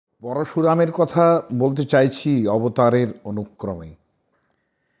পরশুরামের কথা বলতে চাইছি অবতারের অনুক্রমে,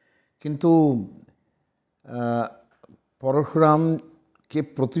 কিন্তু পরশুরামকে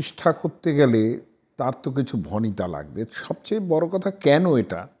প্রতিষ্ঠা করতে গেলে তার তো কিছু ভনিতা লাগবে। সবচেয়ে বড় কথা কেন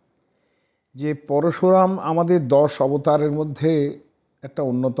এটা, যে পরশুরাম আমাদের 10 অবতারের মধ্যে একটা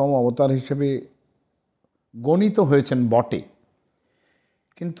অন্যতম অবতার হিসেবে গণিত হয়েছেন বটে,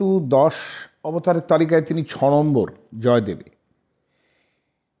 কিন্তু 10 অবতারের তালিকায় তিনি 6 নম্বর জয়দেবে।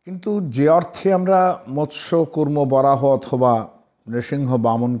 কিন্তু যে অর্থে আমরা মৎস্য কুর্ম বরাহ অথবা নৃসিংহ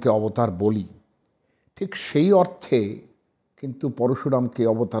বামনকে অবতার বলি, ঠিক সেই অর্থে কিন্তু পরশুরামকে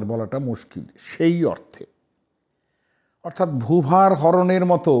অবতার বলাটা মুশকিল। সেই অর্থে অর্থাৎ ভূভার হরণের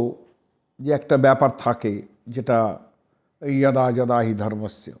মতো যে একটা ব্যাপার থাকে, যেটা যদা যদা হি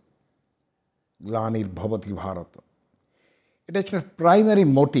ধর্মস্য গ্লানির্ভবতি ভারত, এটা হচ্ছে প্রাইমারি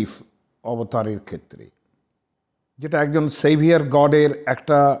মোটিভ অবতারের ক্ষেত্রে, যেটা একজন সেভিয়ার গডের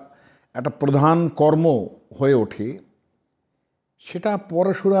একটা প্রধান কর্ম হয়ে ওঠে। সেটা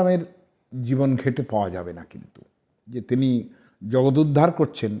পরশুরামের জীবন ঘেঁটে পাওয়া যাবে না, কিন্তু যে তিনি জগৎ উদ্ধার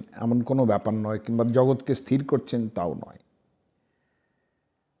করছেন এমন কোনো ব্যাপার নয়, কিংবা জগৎকে স্থির করছেন তাও নয়।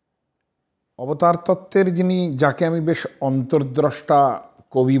 অবতার তত্ত্বের যিনি, যাকে আমি বেশ অন্তর্দ্রষ্টা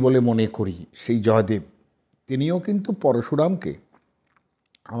কবি বলে মনে করি, সেই জয়দেব, তিনিও কিন্তু পরশুরামকে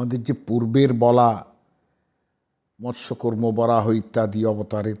আমাদের যে পূর্বের বলা মৎস্যকর্ম বরাহ ইত্যাদি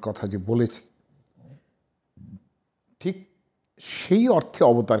অবতারের কথা যে বলেছে, ঠিক সেই অর্থে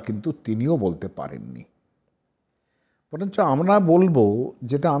অবতার কিন্তু তিনিও বলতে পারেননি। বরঞ্চ আমরা বলবো,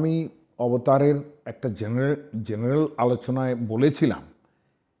 যেটা আমি অবতারের একটা জেনারেল আলোচনায় বলেছিলাম,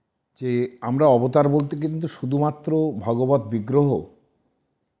 যে আমরা অবতার বলতে কিন্তু শুধুমাত্র ভগবৎ বিগ্রহ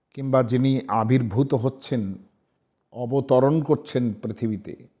কিংবা যিনি আবির্ভূত হচ্ছেন, অবতরণ করছেন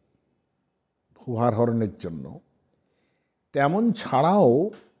পৃথিবীতে ভূভার হরণের জন্য, তেমন ছাড়াও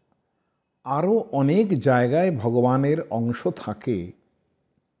আরও অনেক জায়গায় ভগবানের অংশ থাকে,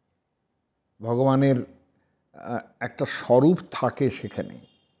 ভগবানের একটা স্বরূপ থাকে, সেখানে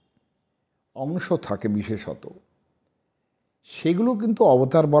অংশ থাকে বিশেষত। সেগুলো কিন্তু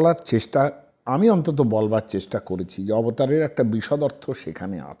অবতার বলার চেষ্টা, আমি অন্তত বলবার চেষ্টা করেছি, যে অবতারের একটা বিশদ অর্থ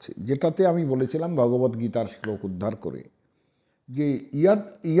সেখানে আছে, যেটাতে আমি বলেছিলাম ভগবদ্গীতার শ্লোক উদ্ধার করে, যে ইয়াদ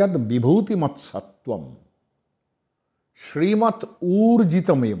ইয়াদ বিভূতিমৎসত্বম শ্রীমৎ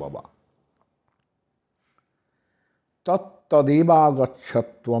ঊর্জিতমে বাবা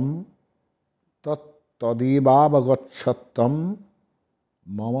তত্তদেবাগচ্ছত্বম তত্তদেবাবগচ্ছত্বম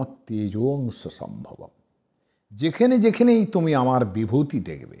মম তেজোংশ সম্ভবম। যেখানে যেখানেই তুমি আমার বিভূতি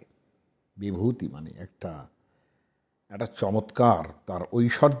দেখবে, বিভূতি মানে একটা চমৎকার, তার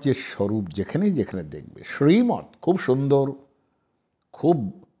ঐশ্বর্যের স্বরূপ যেখানে যেখানে দেখবে, শ্রীমৎ খুব সুন্দর, খুব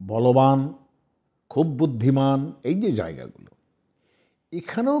বলবান, খুব বুদ্ধিমান, এই যে জায়গাগুলো,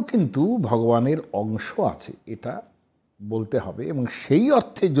 এখানেও কিন্তু ভগবানের অংশ আছে, এটা বলতে হবে। এবং সেই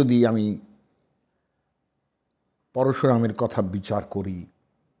অর্থে যদি আমি পরশুরামের কথা বিচার করি,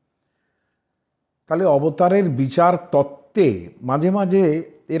 তাহলে অবতারের বিচার তত্ত্বে মাঝে মাঝে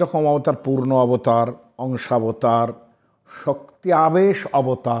এরকম অবতার, পূর্ণ অবতার, অংশাবতার, শক্তি আবেশ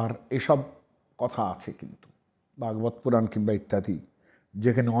অবতার, এসব কথা আছে কিন্তু ভাগবত পুরাণ কিংবা ইত্যাদি,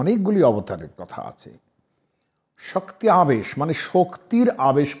 যেখানে অনেকগুলি অবতারের কথা আছে। শক্তি আবেশ মানে শক্তির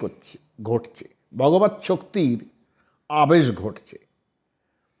আবেশ ঘটছে, ভগবৎ শক্তির আবেশ ঘটছে,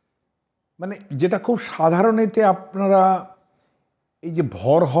 মানে যেটা খুব সাধারণ। এতে আপনারা এই যে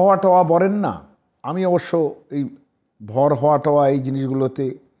ভর হওয়া টওয়া বলেন না, আমি অবশ্য এই ভর হওয়া টওয়া এই জিনিসগুলোতে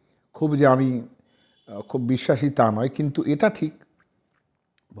আমি খুব বিশ্বাসী তা নয়, কিন্তু এটা ঠিক,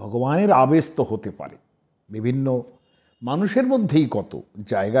 ভগবানের আবেশ তো হতে পারে বিভিন্ন মানুষের মধ্যেই, কত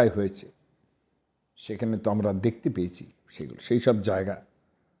জায়গায় হয়েছে, সেখানে তো আমরা দেখতে পেয়েছি সেগুলো। সেই সব জায়গা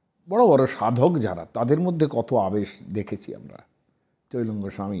বড় বড় সাধক যারা, তাদের মধ্যে কত আবেশ দেখেছি আমরা, তৈলঙ্গ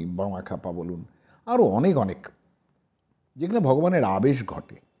স্বামী, বামাখ্যাপা বলুন, আরও অনেক অনেক, যেখানে ভগবানের আবেশ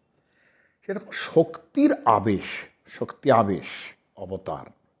ঘটে। সেটা শক্তির আবেশ, শক্তি আবেশ অবতার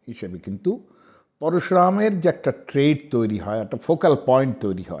হিসেবে কিন্তু পরশুরামের যে একটা ট্রেড তৈরি হয়, একটা ফোকাল পয়েন্ট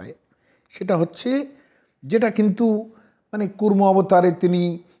তৈরি হয়, সেটা হচ্ছে, যেটা কিন্তু মানে কুর্ম অবতারে তিনি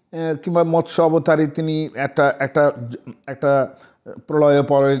কিংবা মৎস্য অবতারে তিনি একটা একটা একটা প্রলয়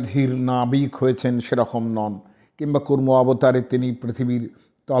পরধীর নাবিক হয়েছেন সেরকম নন, কিংবা কুর্ম অবতারে তিনি পৃথিবীর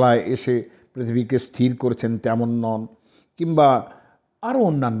তলায় এসে পৃথিবীকে স্থির করেছেন তেমন নন, কিংবা আরও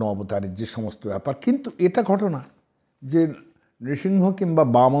অন্যান্য অবতারের যে সমস্ত ব্যাপার। কিন্তু এটা ঘটনা যে নৃসিংহ কিংবা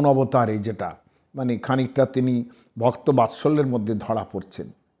বামন অবতারে, যেটা মানে খানিকটা তিনি ভক্ত বাৎসল্যের মধ্যে ধরা পড়ছেন,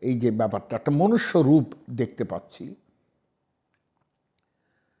 এই যে ব্যাপারটা, একটা মনুষ্য রূপ দেখতে পাচ্ছি,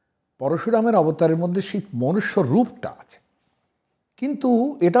 পরশুরামের অবতারের মধ্যে সেই মনুষ্য রূপটা আছে, কিন্তু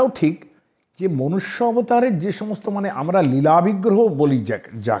এটাও ঠিক যে মনুষ্য অবতারের যে সমস্ত মানে আমরা লীলা বিগ্রহ বলি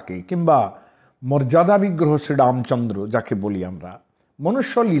যাকে, কিংবা মর্যাদা বিগ্রহ শ্রীরামচন্দ্র যাকে বলি আমরা,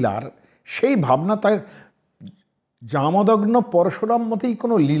 মনুষ্য লীলার সেই ভাবনা তাই জামদগ্ন পরশুরাম মতেই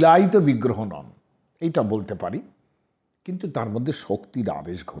কোনো লীলায়িত বিগ্রহ নন, এইটা বলতে পারি। কিন্তু তার মধ্যে শক্তির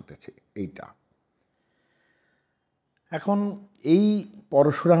আবেশ ঘটেছে এইটা। এখন এই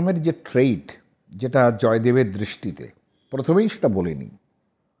পরশুরামের যে ট্রেইট, যেটা জয়দেবের দৃষ্টিতে, প্রথমেই সেটা বলে নিই,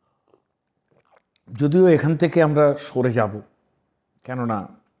 যদিও এখান থেকে আমরা সরে যাব, কেননা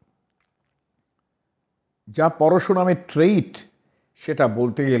যা পরশুরামের ট্রেইট সেটা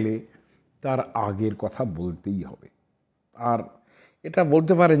বলতে গেলে তার আগের কথা বলতেই হবে। আর এটা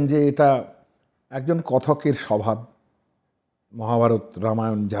বলতে পারেন যে এটা একজন কথকের স্বভাব। মহাভারত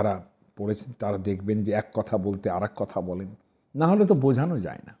রামায়ণ যারা পড়েছেন তারা দেখবেন যে এক কথা বলতে আর এক কথা বলেন, না হলে তো বোঝানো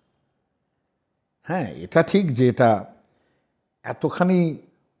যায় না। হ্যাঁ, এটা ঠিক যে এটা এতখানি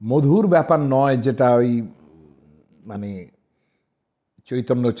মধুর ব্যাপার নয় যেটা ওই মানে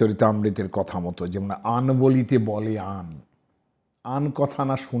চৈতন্য চরিতামৃতের কথা মতো, যেমন আন বলিতে বলে আন, আন কথা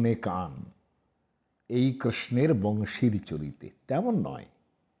না শুনে কান, এই কৃষ্ণের বংশীর চরিতে, তেমন নয়।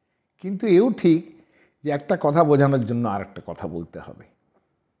 কিন্তু এও ঠিক যে একটা কথা বোঝানোর জন্য আর একটা কথা বলতে হবে।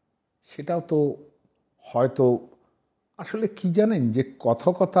 সেটাও তো হয়তো আসলে কি জানেন, যে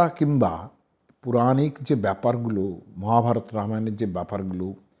কথকতা কিংবা পুরাণিক যে ব্যাপারগুলো, মহাভারত রামায়ণের যে ব্যাপারগুলো,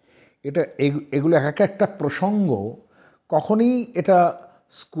 এটা এগুলো এক একটা প্রসঙ্গ। কখনই এটা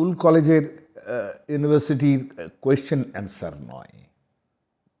স্কুল কলেজের ইউনিভার্সিটির কোয়েশ্চেন অ্যান্সার নয়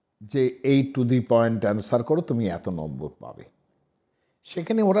যে এই টু দি পয়েন্ট অ্যান্সার করো তুমি এত নম্বর পাবে।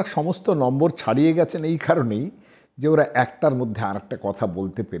 সেখানে ওরা সমস্ত নম্বর ছাড়িয়ে গেছেন এই কারণেই যে ওরা একটার মধ্যে আর একটা কথা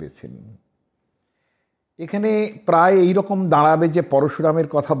বলতে পেরেছেন। এখানে প্রায় এই রকম দাঁড়াবে যে পরশুরামের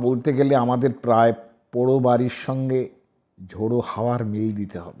কথা বলতে গেলে আমাদের প্রায় পোড়ো বাড়ির সঙ্গে ঝোড়ো হাওয়ার মিল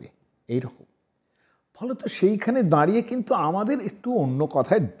দিতে হবে, এইরকম। ফলত সেইখানে দাঁড়িয়ে কিন্তু আমাদের একটু অন্য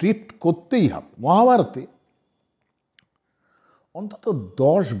কথায় ড্রিফট করতেই হবে। মহাভারতে অন্তত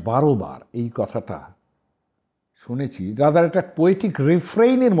 10-12 বার এই কথাটা শুনেছি, রাদার একটা পোয়েটিক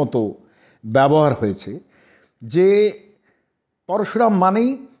রিফ্রেইনের মতো ব্যবহার হয়েছে, যে পরশুরাম মানেই,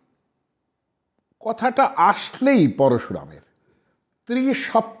 কথাটা আসলেই পরশুরামের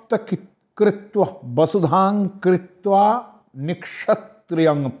ত্রিসপ্তকৃত্য বসুধাং কৃত্বা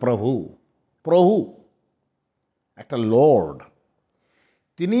নিক্ষত্রিয়ং প্রভু, প্রভু একটা লর্ড,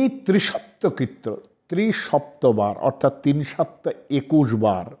 তিনি ত্রিসপ্তকৃত্য, 30 বার অর্থাৎ 3 × 7 = 21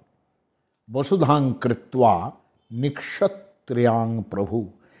 বার, বসুধাং কৃত্বা নিক্ষত্রিয়াং প্রভু,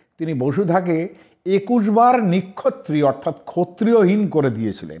 তিনি বসুধাকে 21 বার নিক্ষত্রিয় অর্থাৎ ক্ষত্রিয়হীন করে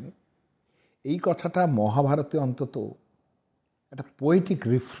দিয়েছিলেন। এই কথাটা মহাভারতে অন্তত একটা পোয়েটিক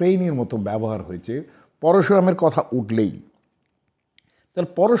রিফ্রেইনের মতো ব্যবহার হয়েছে পরশুরামের কথা উঠলেই। তাহলে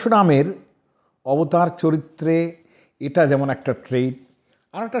পরশুরামের অবতার চরিত্রে এটা যেমন একটা ট্রেইট,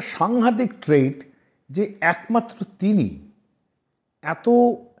 আর একটা সাংঘাতিক ট্রেইট যে একমাত্র তিনি, এত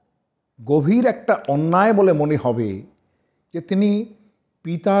গভীর একটা অন্যায় বলে মনে হবে যে তিনি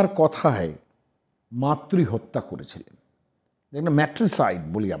পিতার কথায় মাতৃহত্যা করেছিলেন, যেখানে ম্যাট্রিসাইড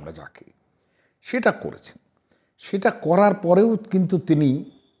বলি আমরা যাকে, সেটা করেছেন। সেটা করার পরেও কিন্তু তিনি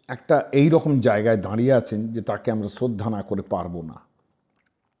একটা এই রকম জায়গায় দাঁড়িয়ে আছেন যে তাকে আমরা শ্রদ্ধা না করে পারবো না।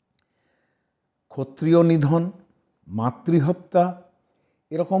 ক্ষত্রিয় নিধন, মাতৃহত্যা,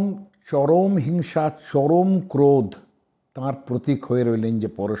 এরকম চরম হিংসা, চরম ক্রোধ তার প্রতীক হয়ে রইলেন যে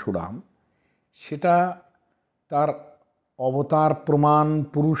পরশুরাম, সেটা তার অবতার প্রমাণ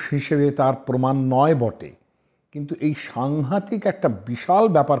পুরুষ হিসেবে তার প্রমাণ নয় বটে, কিন্তু এই সাংঘাতিক একটা বিশাল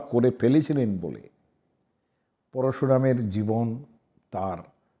ব্যাপার করে ফেলেছিলেন বলে পরশুরামের জীবন, তার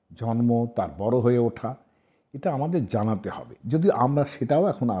জন্ম, তার বড় হয়ে ওঠা, এটা আমাদের জানাতে হবে, যদিও আমরা সেটাও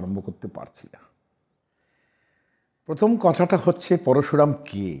এখন আরম্ভ করতে পারছি না। প্রথম কথাটা হচ্ছে পরশুরাম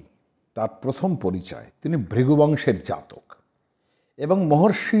কে, তার প্রথম পরিচয়, তিনি ভৃগু বংশের জাতক, এবং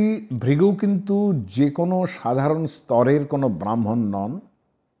মহর্ষি ভৃগু কিন্তু যে কোনো সাধারণ স্তরের কোনো ব্রাহ্মণ নন।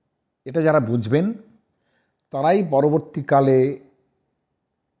 এটা যারা বুঝবেন তারাই পরবর্তীকালে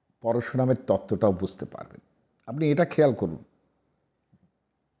পরশুরামের তত্ত্বটাও বুঝতে পারবেন। আপনি এটা খেয়াল করুন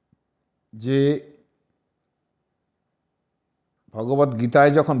যে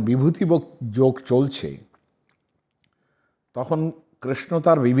ভগবদ্গীতায় যখন বিভূতি যোগ চলছে, তখন কৃষ্ণ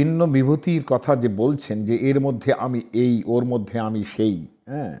তার বিভিন্ন বিভূতির কথা যে বলছেন, যে এর মধ্যে আমি এই, ওর মধ্যে আমি সেই,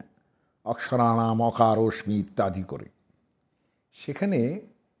 হ্যাঁ, অক্ষরাণাম অকারস্মি ইত্যাদি করে, সেখানে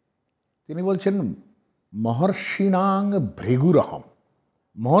তিনি বলছেন মহর্ষিণাং ভৃগুরহম,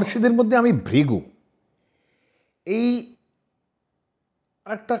 মহর্ষিদের মধ্যে আমি ভৃগু। এই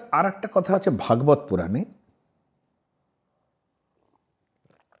আর একটা কথা আছে ভাগবত পুরাণে,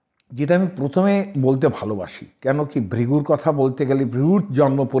 যেটা আমি প্রথমে বলতে ভালোবাসি, কেন কি ভৃগুর কথা বলতে গেলে, ভৃগুর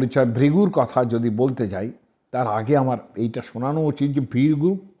জন্ম পরিচয়, ভৃগুর কথা যদি বলতে যাই, তার আগে আমার এইটা শোনানো উচিত যে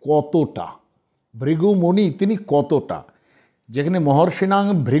ভৃগু কতটা, ভৃগু মুনি তিনি কতটা, যেখানে মহর্ষিনাং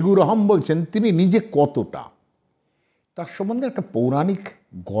ভৃগুরহম বলছেন তিনি নিজে কতটা, তার সম্বন্ধে একটা পৌরাণিক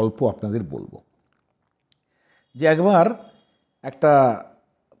গল্প আপনাদের বলবো। যে একবার একটা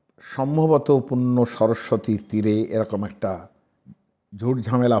সম্ভবত পূর্ণ সরস্বতীর তীরে এরকম একটা ঝুট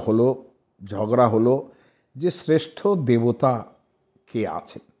ঝামেলা হলো, ঝগড়া হলো যে শ্রেষ্ঠ দেবতা কে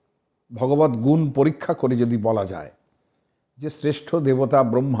আছেন। ভগবত গুণ পরীক্ষা করে যদি বলা যায় যে শ্রেষ্ঠ দেবতা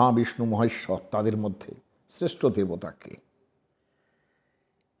ব্রহ্মা বিষ্ণু মহেশ্বর, তাদের মধ্যে শ্রেষ্ঠ দেবতা কে।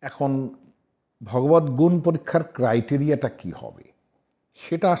 এখন ভগবত গুণ পরীক্ষার ক্রাইটেরিয়াটা কি হবে,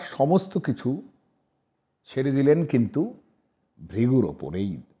 সেটা সমস্ত কিছু ছেড়ে দিলেন কিন্তু ভৃগুর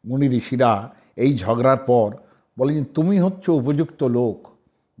ওপরেই। মুনি ঋষিরা এই ঝগড়ার পর বলেন, তুমি হচ্ছ উপযুক্ত লোক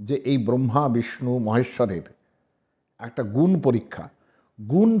যে এই ব্রহ্মা বিষ্ণু মহেশ্বরের একটা গুণ পরীক্ষা।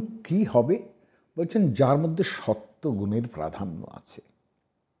 গুণ কি হবে বলছেন, যার মধ্যে সত্য গুণের প্রাধান্য আছে।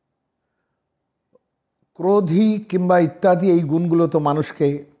 ক্রোধী কিংবা ইত্যাদি এই গুণগুলো তো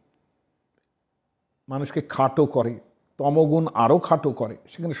মানুষকে খাটো করে, তমগুণ আরও খাটো করে।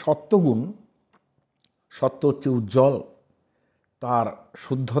 সেখানে সত্যগুণ, সত্য হচ্ছে উজ্জ্বল, তার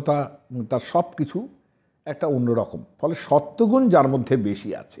শুদ্ধতা, তার সব কিছু একটা অন্যরকম, ফলে সত্যগুণ যার মধ্যে বেশি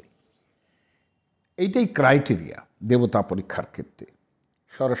আছে, এইটাই ক্রাইটেরিয়া দেবতা পরীক্ষার ক্ষেত্রে।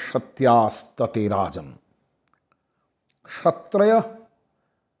 সরস্বত্যাস্তটে রাজন সত্রয়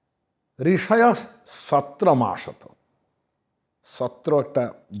ঋষয় সত্রমাসত। সত্র একটা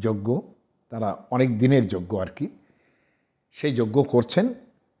যজ্ঞ, তারা অনেক দিনের যজ্ঞ আর কি, সেই যজ্ঞ করছেন।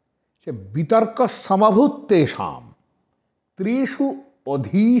 সে বিতর্ক সমাভূতেষাম ত্রিষু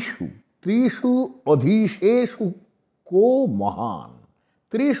অধীশেষু কো মহান।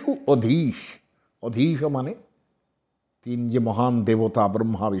 ত্রিষু অধীশ মানে তিন যে মহান দেবতা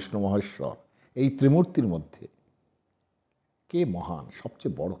ব্রহ্মা বিষ্ণু মহেশ্বর, এই ত্রিমূর্তির মধ্যে কে মহান,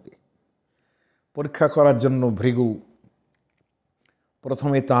 সবচেয়ে বড় কে, পরীক্ষা করার জন্য ভৃগু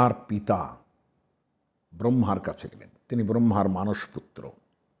প্রথমে তার পিতা ব্রহ্মার কাছে গেলেন। তিনি ব্রহ্মার মানসপুত্র,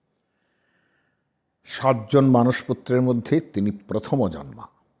 7 জন মানসপুত্রের মধ্যে তিনি প্রথম জন্মা।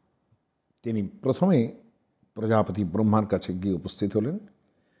 তিনি প্রথমে প্রজাপতি ব্রহ্মার কাছে গিয়ে উপস্থিত হলেন।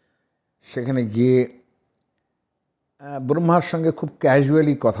 সেখানে গিয়ে ব্রহ্মার সঙ্গে খুব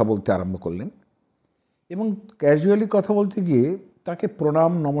ক্যাজুয়ালি কথা বলতে আরম্ভ করলেন, এবং ক্যাজুয়ালি কথা বলতে গিয়ে তাকে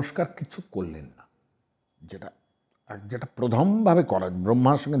প্রণাম নমস্কার কিছু করলেন না, যেটা প্রথমভাবে করা।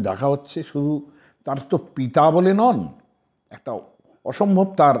 ব্রহ্মার সঙ্গে দেখা হচ্ছে, শুধু তার তো পিতা বলে নন, একটা অসম্ভব,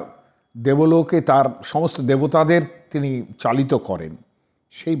 তার দেবলোকে তার সমস্ত দেবতাদের তিনি চালিত করেন,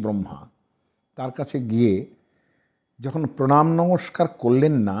 সেই ব্রহ্মা তার কাছে গিয়ে যখন প্রণাম নমস্কার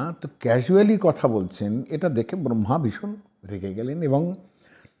করলেন না, তো ক্যাজুয়ালি কথা বলছেন, এটা দেখে ব্রহ্মা ভীষণ রেগে গেলেন। এবং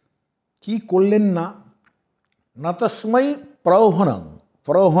কি করলেন না, না তস্मै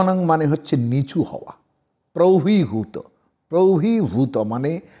প্রৌহনং মানে হচ্ছে নিচু হওয়া, প্রৌহিভূত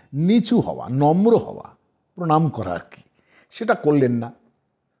মানে নিচু হওয়া, নম্র হওয়া, প্রণাম করা আর কি, সেটা করলেন না।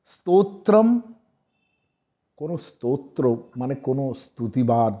 স্তোত্রম, কোনো স্তোত্র মানে কোনো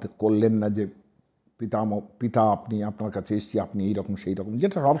স্তুতিবাদ করলেন না, যে পিতা আপনি, আপনার কাছে এসেছি, আপনি এইরকম সেই রকম,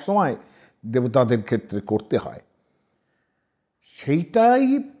 যেটা সবসময় দেবতাদের ক্ষেত্রে করতে হয়, সেইটাই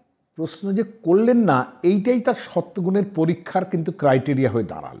প্রশ্ন যে করলেন না, এইটাই তার সত্যগুণের পরীক্ষার কিন্তু ক্রাইটেরিয়া হয়ে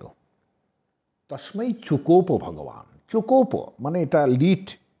দাঁড়ালো। তস্मै চুকোপ ভগবান, চুকোপ মানে এটা লিট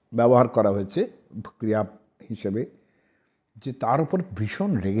ব্যবহার করা হয়েছে ক্রিয়া হিসেবে, যে তার উপর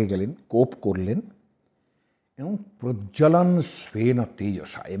ভীষণ রেগে গেলেন, কোপ করলেন, এবং প্রজ্বলন স্বেন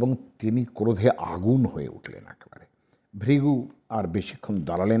তেজসা, এবং তিনি ক্রোধে আগুন হয়ে উঠলেন একেবারে। ভৃগু আর বেশিক্ষণ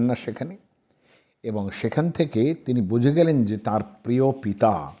দাঁড়ালেন না সেখানে, এবং সেখান থেকে তিনি বুঝে গেলেন যে তার প্রিয়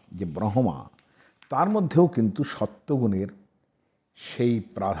পিতা যে ব্রহ্মা, তার মধ্যেও কিন্তু সত্যগুণের সেই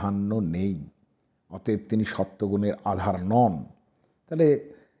প্রাধান্য নেই, অতএব তিনি সত্যগুণের আধার নন। তাহলে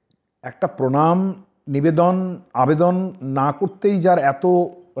একটা প্রণাম আবেদন না করতেই যার এত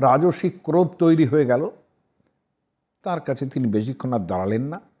রাজসিক ক্রোধ তৈরি হয়ে গেল, তার কাছে তিনি বেশিক্ষণ আর দাঁড়ালেন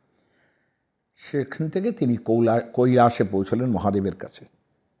না। সেখান থেকে তিনি কৈলাসে পৌঁছলেন মহাদেবের কাছে।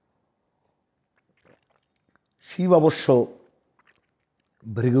 শিব অবশ্য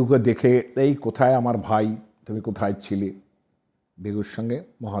ভৃগুকে দেখে, এই কোথায় আমার ভাই, তুমি কোথায় ছিলে? ভৃগুর সঙ্গে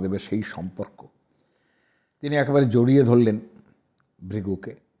মহাদেবের সেই সম্পর্ক, তিনি একেবারে জড়িয়ে ধরলেন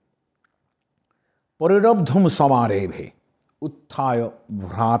ভৃগুকে। পরিরব্ধম সমারেভে উত্থায়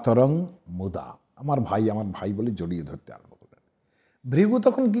ভ্রাতরং মুদা, আমার ভাই বলে জড়িয়ে ধরতে আরম্ভ করলেন। ভৃগু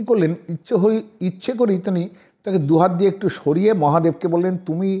তখন কি করলেন, ইচ্ছে করেই তিনি তাকে দুহাত দিয়ে একটু সরিয়ে মহাদেবকে বললেন,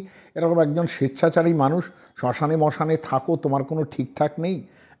 তুমি এরকম একজন স্বেচ্ছাচারী মানুষ, শ্মশানে মশানে থাকো, তোমার কোনো ঠিকঠাক নেই।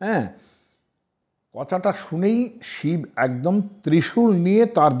 হ্যাঁ, কথাটা শুনেই শিব একদম ত্রিশূল নিয়ে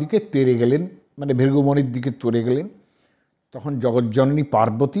তার দিকে তেড়ে গেলেন, মানে ভৃগুমণির দিকে তেড়ে গেলেন। তখন জগজ্জননী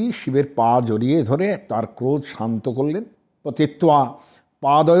পার্বতী শিবের পা জড়িয়ে ধরে তার ক্রোধ শান্ত করলেন। পতিত্বা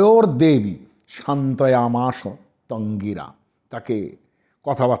পাদয়োর দেবী শান্তয়ামাস তঙ্গিরা, তাকে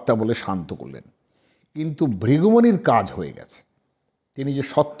কথাবার্তা বলে শান্ত করলেন। কিন্তু ভৃগুমণির কাজ হয়ে গেছে। তিনি যে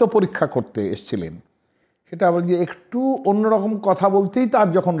সত্য পরীক্ষা করতে এসেছিলেন, সেটা আবার যে একটু অন্যরকম কথা বলতেই তার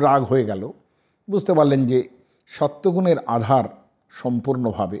যখন রাগ হয়ে গেল, বুঝতে পারলেন যে সত্যগুণের আধার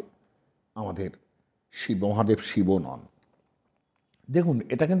সম্পূর্ণভাবে আমাদের মহাদেব শিব নন। দেখুন,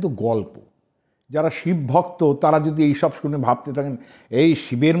 এটা কিন্তু গল্প। যারা শিব ভক্ত তারা যদি এইসব শুনে ভাবতে থাকেন এই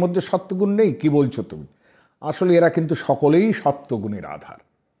শিবের মধ্যে সত্যগুণ নেই, কি বলছো তুমি, আসলে এরা কিন্তু সকলেই সত্যগুণের আধার।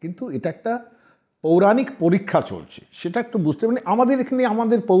 কিন্তু এটা একটা পৌরাণিক পরীক্ষা চলছে, সেটা একটু বুঝতে পারেন। আমাদের এখানে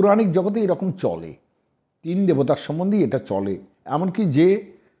আমাদের পৌরাণিক জগতে এরকম চলে, 3 দেবতার সম্বন্ধেই এটা চলে, এমনকি যে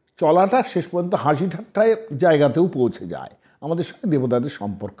চলাটা শেষ পর্যন্ত হাসি ঠাট্টায় জায়গাতেও পৌঁছে যায়। আমাদের সঙ্গে দেবতাদের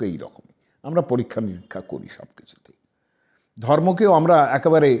সম্পর্ক এইরকমই, আমরা পরীক্ষা নিরীক্ষা করি সব কিছুতেই। ধর্মকেও আমরা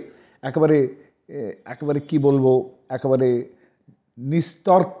একেবারে একেবারে একেবারে কি বলবো, একেবারে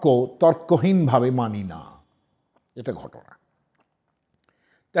তর্কহীনভাবে মানি না, এটা ঘটনা।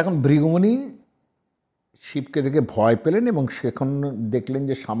 তো এখন ভৃগুমণি শিবকে দেখে ভয় পেলেন এবং সেখান দেখলেন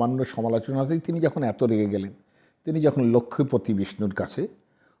যে সামান্য সমালোচনাতেই তিনি যখন এত রেগে গেলেন, তিনি যখন লক্ষ্মীপতি বিষ্ণুর কাছে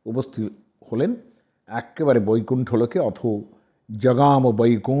উপস্থিত হলেন একেবারে বৈকুণ্ঠলোকে, অথ জগাম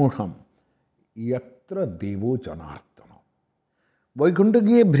বৈকুণ্ঠম ইয়ত্র দেব জনার্দন। বৈকুণ্ঠ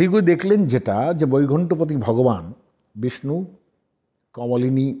গিয়ে ভৃগু দেখলেন যেটা, যে বৈকুণ্ঠপতি ভগবান বিষ্ণু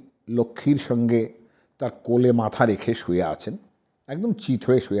কমলিনী লক্ষ্মীর সঙ্গে তার কোলে মাথা রেখে শুয়ে আছেন, একদম চিত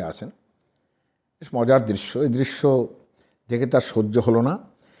হয়ে শুয়ে আছেন। বেশ মজার দৃশ্য। এই দৃশ্য দেখে তার সহ্য হলো না,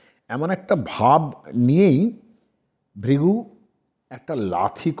 এমন একটা ভাব নিয়েই ভৃগু একটা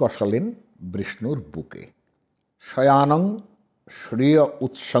লাথি কষালেন বিষ্ণুর বুকে। শয়ানং শ্রেয়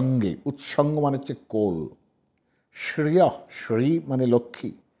উৎসঙ্গে, উৎসঙ্গ মানে হচ্ছে কোল, শ্রেয় শ্রী মানে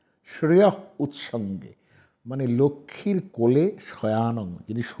লক্ষ্মী, শ্রেয় উৎসঙ্গে মানে লক্ষ্মীর কোলে শয়ানং,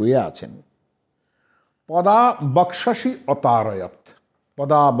 যিনি শুয়ে আছেন। পদা বক্ষসী অতারয়ত,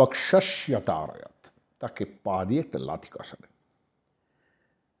 পদা বক্ষস্যতারয়ত, তাকে পা দিয়ে একটা লাথি কষালেন।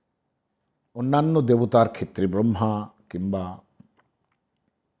 অন্যান্য দেবতার ক্ষেত্রে, ব্রহ্মা কিংবা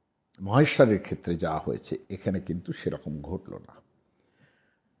মহেশ্বরের ক্ষেত্রে যা হয়েছে, এখানে কিন্তু সেরকম ঘটল না।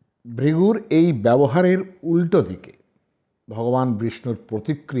 ভৃগুর এই ব্যবহারের উল্টো দিকে ভগবান বিষ্ণুর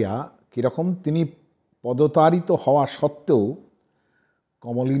প্রতিক্রিয়া কীরকম, তিনি পদতাড়িত হওয়া সত্ত্বেও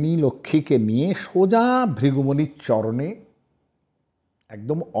কমলিনী লক্ষ্মীকে নিয়ে সোজা ভৃগুমণির চরণে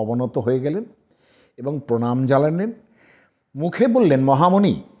একদম অবনত হয়ে গেলেন এবং প্রণাম জানালেন। মুখে বললেন,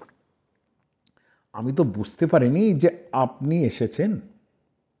 মহামণি, আমি তো বুঝতে পারিনি যে আপনি এসেছেন।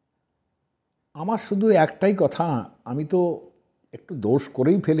 আমার শুধু একটাই কথা, আমি তো একটু দোষ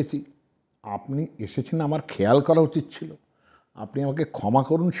করেই ফেলেছি। আপনি এসেছেন আমার খেয়াল করা উচিত ছিল, আপনি আমাকে ক্ষমা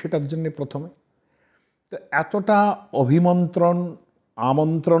করুন সেটার জন্যে প্রথমে। তো এতটা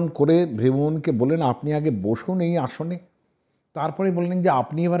আমন্ত্রণ করে ভৃগুমণিকে বললেন, আপনি আগে বসুন এই আসনে। তারপরে বললেন যে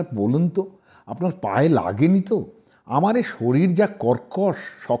আপনি এবার বলুন তো, আপনার পায়ে লাগেনি তো? আমার এই শরীর যা কর্কশ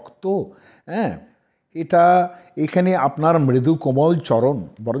শক্ত, হ্যাঁ, এটা এখানে আপনার মৃদু কোমল চরণ,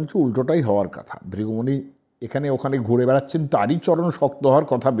 বরঞ্চ উল্টোটাই হওয়ার কথা। ভৃগুমণি এখানে ওখানে ঘুরে বেড়াচ্ছেন, তারই চরণ শক্ত হওয়ার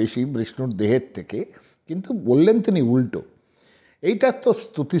কথা বেশি বিষ্ণুর দেহের থেকে, কিন্তু বললেন তিনি উল্টো। এইটা তো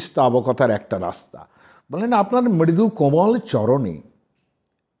স্তুতিস্তাবকতার একটা রাস্তা। বললেন, আপনার মৃদু কোমল চরণে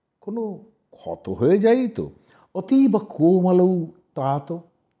কোনো ক্ষত হয়ে যায়নি তো? অতীব কোমলৌ তাত,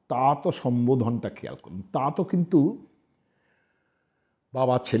 তাত সম্বোধনটা খেয়াল করুন। তাত কিন্তু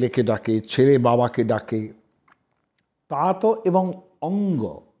বাবা ছেলেকে ডাকে, ছেলে বাবাকে ডাকে। তাত এবং অঙ্গ,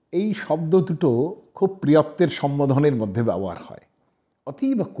 এই শব্দ দুটো খুব প্রিয়ত্বের সম্বোধনের মধ্যে ব্যবহার হয়।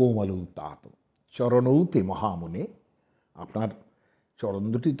 অতীব কোমলৌ তাত চরণৌতে মহামুনে, আপনার চরণ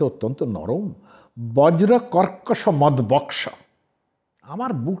দুটি তো অত্যন্ত নরম। বজ্র কর্কশ মদবক্ষ,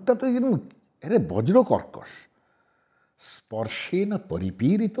 আমার বুকটা তো যেন বজ্র কর্কশ। স্পর্শে না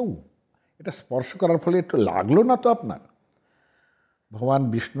পরিপীড়িত, এটা স্পর্শ করার ফলে একটু লাগলো না তো আপনার? ভগবান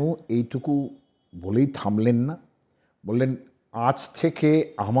বিষ্ণু এইটুকু বলেই থামলেন না, বললেন, আজ থেকে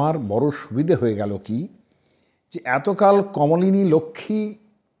আমার বড় সুবিধে হয়ে গেল কি, যে এতকাল কমলিনী লক্ষ্মী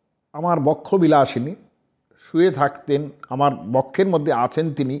আমার বক্ষ বিলাসিনী শুয়ে থাকতেন, আমার বক্ষের মধ্যে আছেন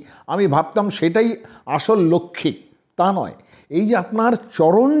তিনি, আমি ভাবতাম সেটাই আসল লক্ষ্মী। তা নয়, এই যে আপনার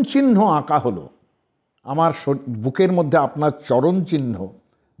চরণ চিহ্ন আঁকা হলো, আমার বুকের মধ্যে আপনার চরণ চিহ্ন,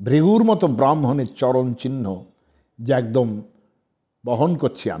 ভৃগুর মতো ব্রাহ্মণের চরণ চিহ্ন যে একদম বহন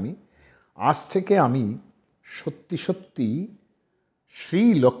করছি আমি, আজ থেকে আমি সত্যি সত্যি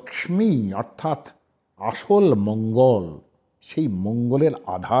শ্রীলক্ষ্মী অর্থাৎ আসল মঙ্গল, সেই মঙ্গলের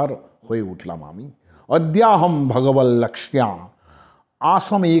আধার হয়ে উঠলাম আমি। অদ্যাহম ভগবল্লক্ষ্ম্যা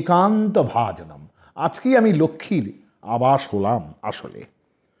আসম একান্ত ভাজনম। আজকেই আমি লক্ষ্মীর আবাস হলাম আসলে।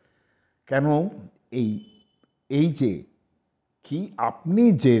 কেন এই এই যে কি আপনি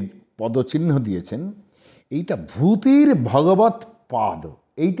যে পদচিহ্ন দিয়েছেন, এইটা ভূতির ভগবৎ পাদ,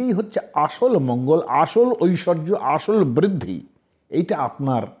 এইটাই হচ্ছে আসল মঙ্গল, আসল ঐশ্বর্য, আসল বৃদ্ধি। এইটা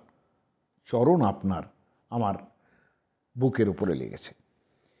আপনার চরণ, আপনার আমার বুকের উপরে লেগেছে।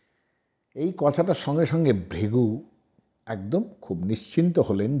 এই কথাটার সঙ্গে সঙ্গে ভৃগু একদম খুব নিশ্চিন্ত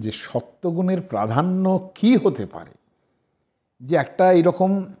হলেন যে সত্যগুণের প্রাধান্য কি হতে পারে, যে একটা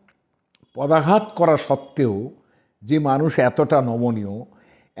এরকম পদাঘাত করা সত্ত্বেও যে মানুষ এতটা নমনীয়,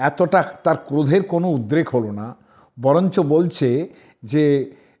 এতটা তার ক্রোধের কোনো উদ্রেক হলো না, বরঞ্চ বলছে যে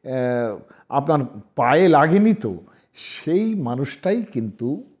আপনার পায়ে লাগেনি তো, সেই মানুষটাই কিন্তু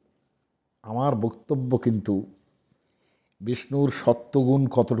আমার বক্তব্য কিন্তু বিষ্ণুর সত্যগুণ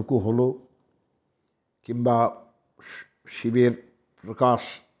কতটুকু হলো, কিংবা শিবের প্রকাশ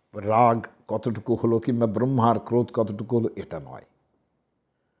রাগ কতটুকু হলো, কিংবা ব্রহ্মার ক্রোধ কতটুকু হলো, এটা নয়।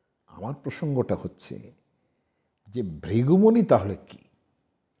 আমার প্রসঙ্গটা হচ্ছে যে ভৃগুমণি তাহলে কি,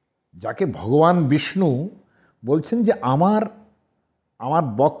 যাকে ভগবান বিষ্ণু বলছেন যে আমার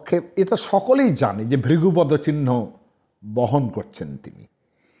বক্ষে, এটা সকলেই জানে যে ভৃগুপদ চিহ্ন বহন করছেন তিনি।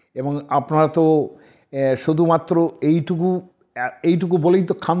 এবং আপনারা তো শুধুমাত্র এইটুকু বলেই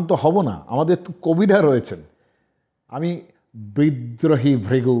তো ক্ষান্ত হব না, আমাদের তো কবিরা রয়েছেন। আমি বিদ্রোহী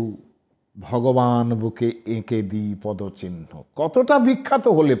ভৃগু ভগবান বুকে এঁকে দিই পদচিহ্ন, কতটা বিখ্যাত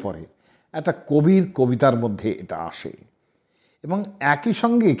হলে পরে একটা কবির কবিতার মধ্যে এটা আসে। এবং একই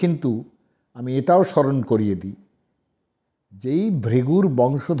সঙ্গে কিন্তু আমি এটাও স্মরণ করিয়ে দিই, যেই ভৃগুর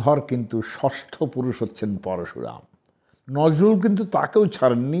বংশধর কিন্তু ষষ্ঠ পুরুষ হচ্ছেন পরশুরাম। নজরুল কিন্তু তাকেও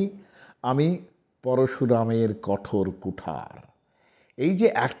ছাড়েননি, আমি পরশুরামের কঠোর কুঠার। এই যে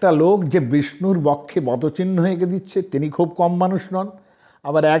একটা লোক যে বিষ্ণুর বক্ষে পদচিহ্ন এঁকে দিচ্ছে, তিনি খুব কম মানুষ নন।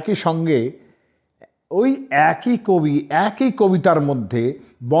 আবার একই সঙ্গে ওই একই কবি একই কবিতার মধ্যে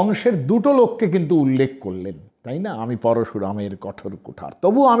বংশের দুটো লোককে কিন্তু উল্লেখ করলেন, তাই না? আমি পরশুরামের কঠোর কুঠার।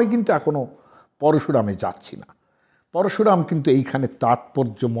 তবু আমি কিন্তু এখনো পরশুরামে যাচ্ছি না। পরশুরাম কিন্তু এইখানে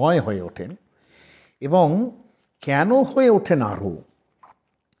তাৎপর্যময় হয়ে ওঠেন। এবং কেন হয়ে ওঠেন আরও,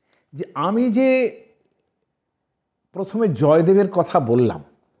 যে আমি যে প্রথমে জয়দেবের কথা বললাম,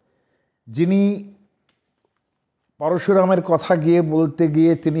 যিনি পরশুরামের কথা বলতে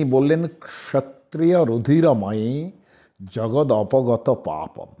গিয়ে তিনি বললেন ক্ষত্রিয় রুধিরময়ে জগৎ অপগত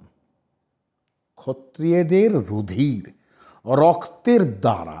পাপম। ক্ষত্রিয়দের রুধির, রক্তের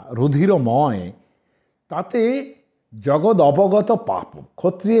দ্বারা রুধিরময়, তাতে জগৎ অপগত পাপম।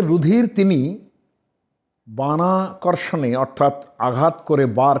 ক্ষত্রিয়ের রুধির তিনি বানাকর্ষণে অর্থাৎ আঘাত করে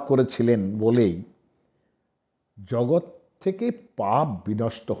বার করেছিলেন বলেই জগৎ থেকে পাপ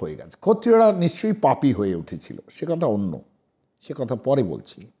বিনষ্ট হয়ে গেছে। ক্ষত্রিয়রা নিশ্চয়ই পাপী হয়ে উঠেছিল, সে কথা অন্য, সে কথা পরে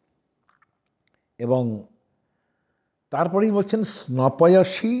বলছি। এবং তারপরেই বলছেন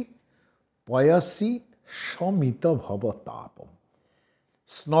স্নপয়সী পয়সী সমিত ভবতাপম।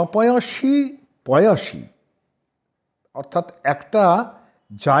 স্নপয়সী পয়সী অর্থাৎ একটা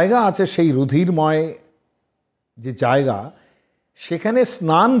জায়গা আছে, সেই রুধিরময় যে জায়গা, সেখানে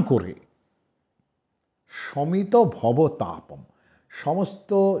স্নান করে সমিত ভবতাপম,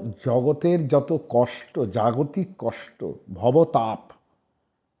 সমস্ত জগতের যত কষ্ট, জাগতিক কষ্ট, ভবতাপ,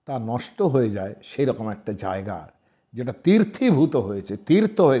 তা নষ্ট হয়ে যায়। সেই রকম একটা জায়গা যেটা তীর্থীভূত হয়েছে,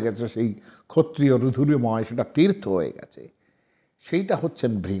 তীর্থ হয়ে গেছে, সেই ক্ষত্রিয় রুধিরময়, সেটা তীর্থ হয়ে গেছে, সেইটা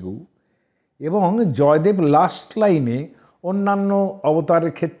হচ্ছেন ভৃগু। এবং জয়দেব লাস্ট লাইনে অন্যান্য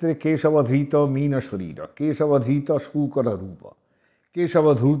অবতারের ক্ষেত্রে কেশবধৃত মীন শরীর, কেশবধৃত শুকর রূপ,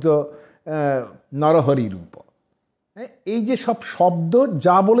 কেশবধূত নরহরি রূপ, এই যে সব শব্দ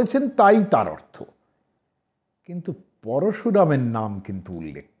যা বলেছেন তাই তার অর্থ, কিন্তু পরশুরামের নাম কিন্তু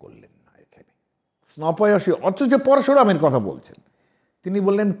উল্লেখ করলেন না এখানে। স্নপয়সী অথচ পরশুরামের কথা বলছেন। তিনি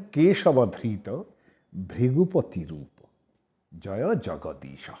বললেন কেশবধৃত ভৃগুপতি রূপ জয়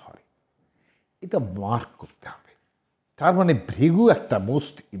জগদীশ হরে। এটা মার্ক করতে হবে। তার মানে ভৃগু একটা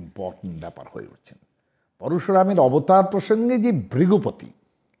মোস্ট ইম্পর্টেন্ট ব্যাপার হয়ে উঠছেন। পরশুরামের অবতার প্রসঙ্গে যে ভৃগুপতি,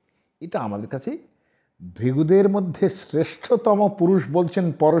 এটা আমাদের কাছে ভৃগুদের মধ্যে শ্রেষ্ঠতম পুরুষ বলছেন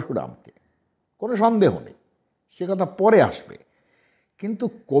পরশুরামকে, কোনো সন্দেহ নেই, সে কথা পরে আসবে। কিন্তু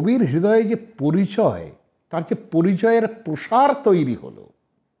কবির হৃদয়ে যে পরিচয়, তার যে পরিচয়ের প্রসার তৈরি হলো,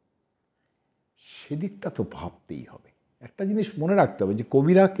 সেদিকটা তো ভাবতেই হবে। একটা জিনিস মনে রাখতে হবে যে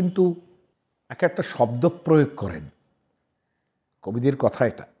কবিরা কিন্তু একটা শব্দ প্রয়োগ করেন, কবিদের কথা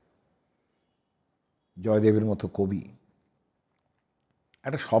এটা, জয়দেবের মতো কবি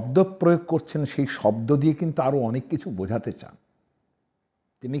একটা শব্দ প্রয়োগ করছেন, সেই শব্দ দিয়ে কিন্তু আরও অনেক কিছু বোঝাতে চান।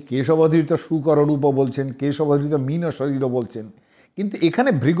 তিনি কেশবধৃত সুকররূপ বলছেন, কেশবধৃত মীন শরীরও বলছেন, কিন্তু এখানে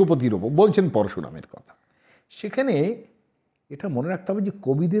ভৃগুপতির ওপর বলছেন পরশুরামের কথা। সেখানে এটা মনে রাখতে হবে যে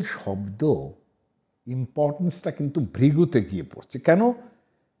কবিদের শব্দ ইম্পর্টেন্সটা কিন্তু ভৃগুতে গিয়ে পড়ছে। কেন?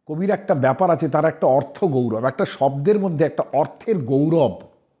 কবির একটা ব্যাপার আছে, তার একটা অর্থ গৌরব, একটা শব্দের মধ্যে একটা অর্থের গৌরব,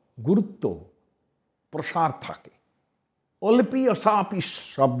 গুরুত্ব, প্রসার থাকে। অল্পি অসাপি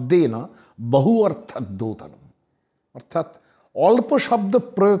শব্দে না বহু অর্থাৎ দ্যোতনম, অর্থাৎ অল্প শব্দ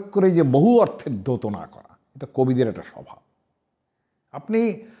প্রয়োগ করে যে বহু অর্থের দ্যোতনা করা, এটা কবিদের একটা স্বভাব। আপনি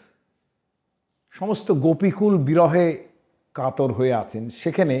সমস্ত গোপীকুল বিরহে কাতর হয়ে আছেন,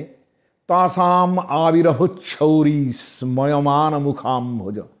 সেখানে তাসাম আবিরহচ্ছৌরী স্ময়মান মুখাম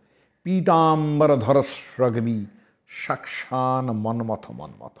ভোজ পীতাম্বর ধরস্রগবি সাক্ষান মন্মথ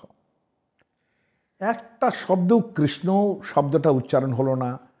মন্মথ। একটা শব্দ কৃষ্ণ শব্দটা উচ্চারণ হলো না,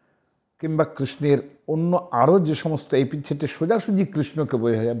 কিংবা কৃষ্ণের অন্য আরও যে সমস্ত এপিথেটে সোজাসুজি কৃষ্ণকে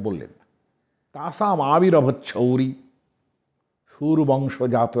বললেন। তাসাম আবিরভচ্ছৌরী,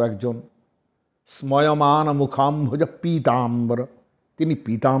 সুরবংশজাত একজন, স্ময়মান মুখাম্ভুজ পীতাম্বর, তিনি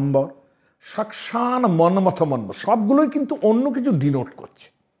পীতাম্বর, সাক্ষান মন্মথ মন্মথ, সবগুলোই কিন্তু অন্য কিছু ডিনোট করছে।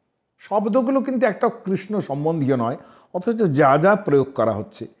 শব্দগুলো কিন্তু একটা কৃষ্ণ সম্বন্ধীয় নয়, অথচ যা যা প্রয়োগ করা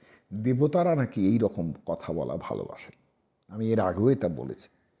হচ্ছে, দেবতারা নাকি এই রকম কথা বলা ভালোবাসে। আমি এর আগেও এটা বলেছি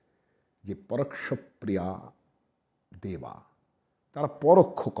যে পরোক্ষপ্রিয়া দেবা, তারা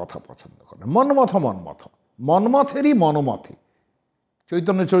পরোক্ষ কথা পছন্দ করে। মন্মথ মন্মথ, মন্মথেরই মনমথে।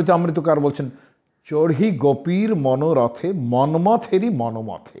 চৈতন্য চরিতামৃতকার বলছেন, চড়হি গোপীর মনোরথে মন্মথেরই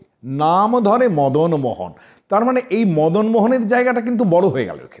মনমথে, নাম ধরে মদন মোহন। তার মানে এই মদন মোহনের জায়গাটা কিন্তু বড় হয়ে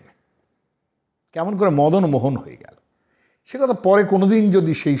গেল এখানে। কেমন করে মদন মোহন হয়ে গেল সে কথা পরে কোনোদিন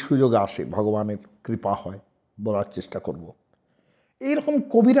যদি সেই সুযোগ আসে, ভগবানের কৃপা হয়, বলার চেষ্টা করব। এইরকম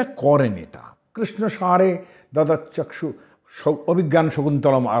কবিরা করেন এটা। কৃষ্ণ সারে দদচক্ষু অভিজ্ঞান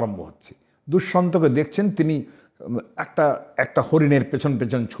শকুন্তলম আরম্ভ হচ্ছে। দুষ্যন্তকে দেখছেন, তিনি একটা হরিণের পেছন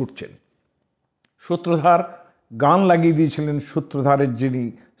পেছন ছুটছেন। সূত্রধার গান লাগিয়ে দিয়েছিলেন, সূত্রধারের যিনি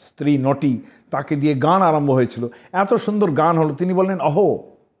স্ত্রী নটি, তাকে দিয়ে গান আরম্ভ হয়েছিল। এত সুন্দর গান হলো, তিনি বললেন, অহো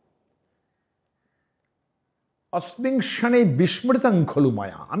অস্মিংক্ষণে বিস্মৃতং খলু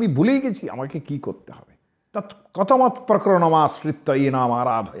মায়া, আমি ভুলেই গেছি আমাকে কি করতে হবে। তৎ কতমত প্রকরণমাশ্রিত্য এ নাম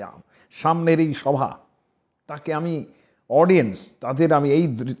আরাধয়াম, সামনের এই সভা, তাকে আমি অডিয়েন্স, তাদের আমি এই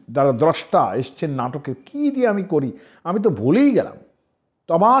দ্বারা দ্রষ্টা এসছেন নাটকে, কি দিয়ে আমি করি, আমি তো ভুলেই গেলাম।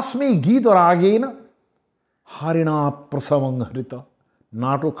 তবাস্মি গীত রাগে না হারিণা প্রসবং হৃত,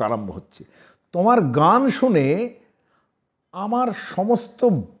 নাটক আরম্ভ হচ্ছে। তোমার গান শুনে আমার সমস্ত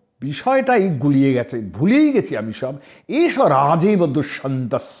বিষয়টাই গুলিয়ে গেছে, ভুলেই গেছি আমি সব। এস রাজেব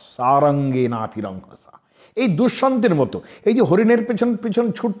দুষ্যন্ত সারঙ্গে নাতিরংহসা, এই দুষ্যন্তের মতো, এই যে হরিণের পেছন পেছন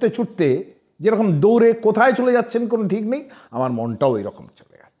ছুটতে ছুটতে যেরকম দৌড়ে কোথায় চলে যাচ্ছেন কোনো ঠিক নেই, আমার মনটাও এরকম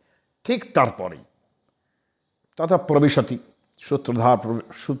চলে গেছে। ঠিক তারপরেই তথা প্রবিশতি, সূত্রধার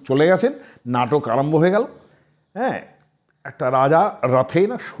চলে গেছেন, নাটক আরম্ভ হয়ে গেল। হ্যাঁ, একটা রাজা রথে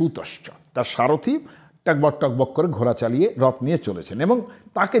না সুতশ্চ, তার সারথি টকবক টকবক করে ঘোড়া চালিয়ে রথ নিয়ে চলেছেন, এবং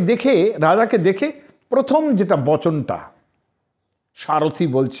তাকে দেখে, রাজাকে দেখে প্রথম যেটা বচনটা সারথি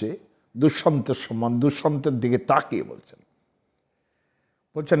বলছে দুষ্যন্তের সম্মান, দুষ্যন্তের দিকে তাকিয়ে বলছেন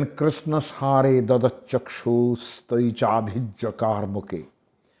কৃষ্ণ সারে দদচক্ষু স্তৈচাধিজ্যকার মুখে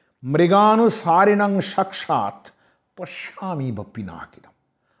মৃগানুসারিণং সাক্ষাৎ পশ্যামি পিনাকিনম।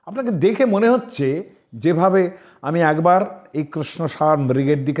 আপনাকে দেখে মনে হচ্ছে যেভাবে আমি একবার এই কৃষ্ণসার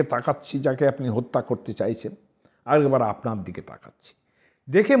মৃগের দিকে তাকাচ্ছি, যাকে আপনি হত্যা করতে চাইছেন, আর একবার আপনার দিকে তাকাচ্ছি,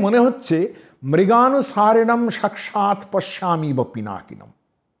 দেখে মনে হচ্ছে মৃগানুসারিণম সাক্ষাৎ পশ্যামি পিনাকিনম।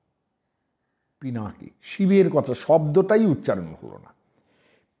 পিনাকি, শিবের কথা, শব্দটাই উচ্চারণ হলো না।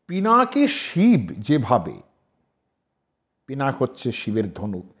 পিনাকি শিব যেভাবে, পিনাক হচ্ছে শিবের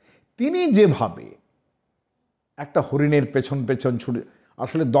ধনুক, তিনি যেভাবে একটা হরিণের পেছন পেছন ছুটে,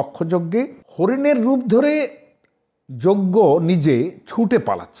 আসলে দক্ষ যজ্ঞে হরিণের রূপ ধরে যজ্ঞ নিজে ছুটে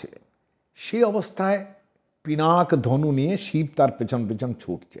পালাচ্ছিলেন, সেই অবস্থায় পিনাক ধনু নিয়ে শিব তার পেছন পেছন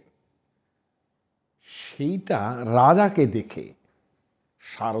ছুটছে। সেইটা রাজাকে দেখে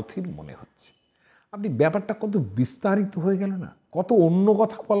সারথীর মনে হচ্ছে। আপনি ব্যাপারটা কত বিস্তারিত হয়ে গেল না, কত অন্য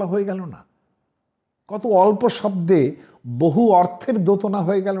কথা বলা হয়ে গেল না, কত অল্প শব্দে বহু অর্থের দোতনা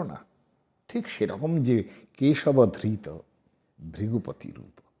হয়ে গেল না। ঠিক সেরকম যে কেশবধৃত ভৃগুপতি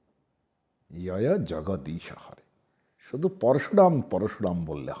রূপ ইয় জগদীশ হরে, শুধু পরশুরাম পরশুরাম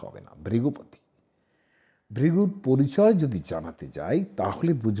বললে হবে না, ভৃগুপতি। ভৃগুর পরিচয় যদি জানাতে যাই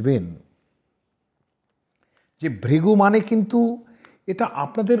তাহলে বুঝবেন যে ভৃগু মানে কিন্তু এটা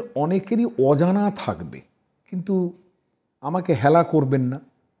আপনাদের অনেকেরই অজানা থাকবে, কিন্তু আমাকে হেলা করবেন না।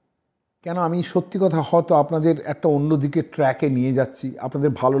 কেন, আমি সত্যি কথা হয়তো আপনাদের একটা অন্যদিকে ট্র্যাকে নিয়ে যাচ্ছি,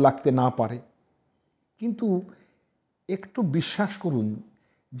 আপনাদের ভালো লাগতে না পারে, কিন্তু একটু বিশ্বাস করুন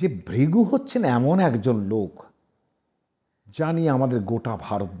যে ভৃগু হচ্ছেন এমন একজন লোক যা নিয়ে আমাদের গোটা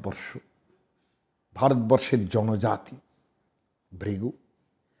ভারতবর্ষের জনজাতি ভৃগু,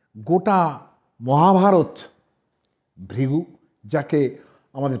 গোটা মহাভারত ভৃগু, যাকে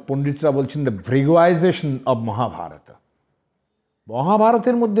আমাদের পণ্ডিতরা বলছেন দ্য ভৃগুয়াইজেশন অব মহাভারত।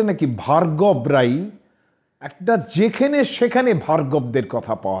 মহাভারতের মধ্যে নাকি ভার্গবরাই একটা, যেখানে সেখানে ভার্গবদের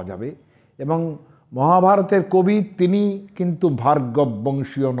কথা পাওয়া যাবে, এবং মহাভারতের কবি তিনি কিন্তু ভার্গব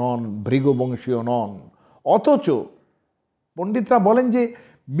বংশীয় নন, ভৃগু বংশীয় নন। অথচ পণ্ডিতরা বলেন যে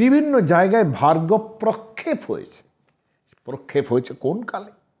বিভিন্ন জায়গায় ভার্গব প্রক্ষেপ হয়েছে। প্রক্ষেপ হয়েছে কোন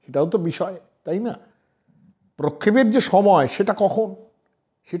কালে, সেটাও তো বিষয়, তাই না? প্রক্ষেপের যে সময় সেটা কখন,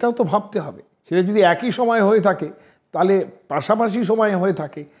 সেটাও তো ভাবতে হবে। সেটা যদি একই সময় হয়ে থাকে, তাহলে পাশাপাশি সময়ে হয়ে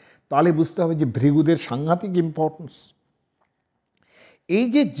থাকে, তাহলে বুঝতে হবে যে ভৃগুদের সাংঘাতিক ইম্পর্টেন্স। এই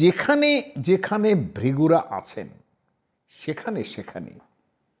যে যেখানে যেখানে ভৃগুরা আছেন, সেখানে সেখানে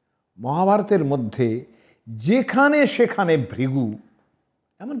মহাভারতের মধ্যে যেখানে সেখানে ভৃগু,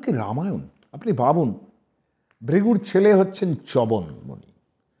 এমনকি রামায়ণ, আপনি ভাবুন, ভৃগুর ছেলে হচ্ছেন চবন মুনি।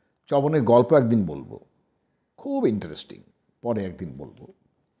 চবনের গল্প একদিন বলবো, খুব ইন্টারেস্টিং, পরে একদিন বলবো।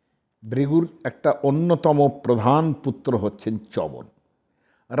 ভৃগুর একটা অন্যতম প্রধান পুত্র হচ্ছেন চবন।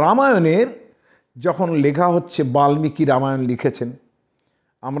 রামায়ণের যখন লেখা হচ্ছে, বাল্মীকি রামায়ণ লিখেছেন,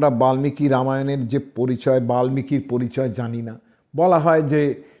 আমরা বাল্মীকি রামায়ণের যে পরিচয়, বাল্মীকির পরিচয় জানি না। বলা হয় যে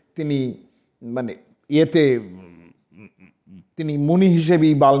তিনি মানে তিনি মুনি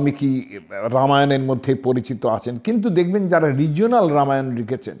হিসেবেই বাল্মীকি রামায়ণের মধ্যে পরিচিত আছেন, কিন্তু দেখবেন যারা রিজিওনাল রামায়ণ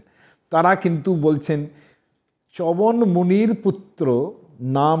লিখেছেন তারা কিন্তু বলছেন চবন মুনির পুত্র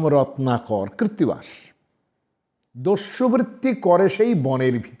নাম রত্নাকর কৃত্তিবাস, দস্যুবৃত্তি করে সেই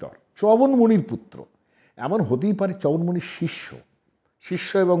বনের ভিতর। চবন মুনির পুত্র, এমন হতেই পারে চবন মুনির শিষ্য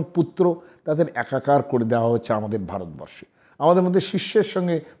এবং পুত্র তাদের একাকার করে দেওয়া হচ্ছে আমাদের ভারতবর্ষে। আমাদের মধ্যে শিষ্যের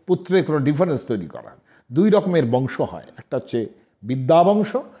সঙ্গে পুত্রের কোনো ডিফারেন্স তৈরি করা, দুই রকমের বংশ হয়, একটা হচ্ছে বিদ্যা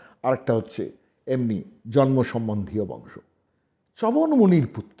বংশ, আর একটা হচ্ছে এমনি জন্ম সম্বন্ধীয় বংশ। চবন মুনির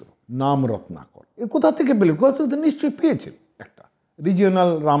পুত্র নাম রত্নাকর, এর কোথা থেকে পেলেন? কোথা থেকে নিশ্চয়ই পেয়েছেন, একটা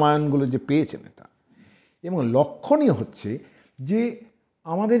রিজিওনাল রামায়ণগুলো যে পেয়েছেন এটা। এবং লক্ষণীয় হচ্ছে যে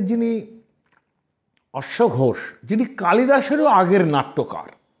আমাদের যিনি অশ্বঘোষ, যিনি কালিদাসেরও আগের নাট্যকার,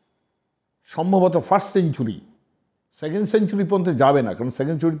 সম্ভবত ফার্স্ট সেঞ্চুরি, সেকেন্ড সেঞ্চুরি পর্যন্ত যাবে না, কারণ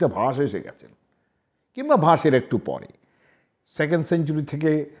সেকেন্ড সেঞ্চুরিতে ভাস এসে গেছেন, কিংবা ভাসের একটু পরে, সেকেন্ড সেঞ্চুরি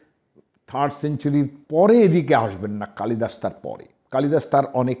থেকে থার্ড সেঞ্চুরির পরে এদিকে আসবেন না। কালিদাস তার পরে, কালিদাস তার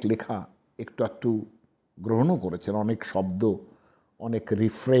অনেক লেখা একটু গ্রহণও করেছেন, অনেক শব্দ, অনেক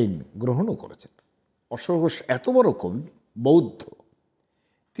রিফ্রেইন গ্রহণও করেছেন। অশ্বঘোষ এত বড় কবি, বৌদ্ধ,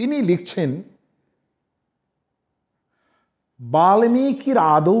 তিনি লিখছেন বাল্মীকির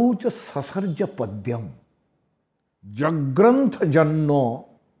আদৌ চ সসর্জ পদ্যম জগ্রন্থ জন্য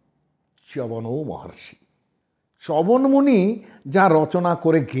চবনো মহর্ষি। চবন মুনি যা রচনা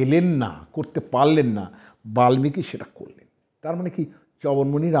করে গেলেন না, করতে পারলেন না, বাল্মীকি সেটা করলেন। তার মানে কি চবন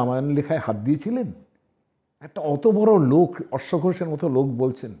মুনি রামায়ণ লেখায় হাত দিয়েছিলেন? একটা অত বড় লোক, অশ্বঘোষের মতো লোক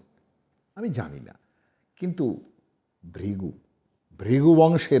বলছেন, আমি জানি না, কিন্তু ভৃগু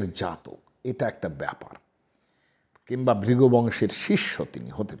বংশের জাতক, এটা একটা ব্যাপার, কিংবা ভৃগু বংশের শিষ্য তিনি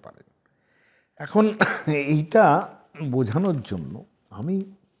হতে পারেন। এখন এইটা বোঝানোর জন্য আমি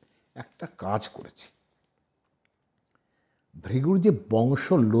একটা কাজ করেছি। ভৃগুর যে বংশ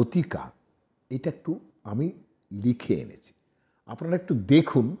লতিকা, এটা একটু আমি লিখে এনেছি, আপনারা একটু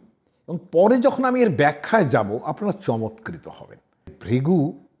দেখুন, এবং পরে যখন আমি এর ব্যাখ্যায় যাব আপনারা চমৎকৃত হবেন। ভৃগু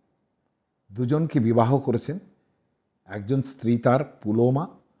দুজনকে বিবাহ করেছেন, একজন স্ত্রী তার পুলোমা,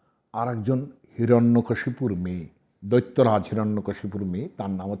 আর একজন হিরণ্যকশিপুর মেয়ে, দৈত্যরাজ হিরণ্যকশিপুর মেয়ে,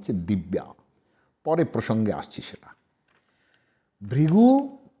 তার নাম হচ্ছে দিব্যা। পরে প্রসঙ্গে আসছি সেটা। ভৃগু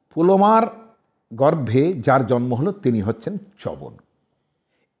পুলোমার গর্ভে যার জন্ম হলো তিনি হচ্ছেন চবন।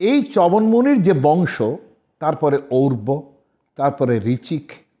 এই চবন মুনির যে বংশ, তারপরে ঔর্ব, তারপরে ঋচিক,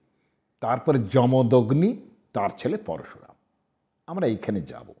 তারপরে যমদগ্নি, তার ছেলে পরশুরাম। আমরা এইখানে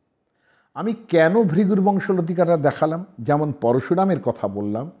যাব। আমি কেন ভৃগুর বংশলতিকাটা দেখালাম, যেমন পরশুরামের কথা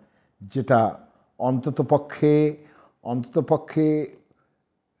বললাম, যেটা অন্ততপক্ষে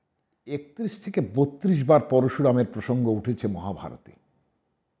 31 থেকে 32 বার পরশুরামের প্রসঙ্গ উঠেছে মহাভারতে,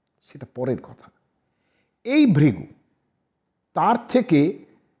 সেটা পরের কথা। এই ভৃগু, তার থেকে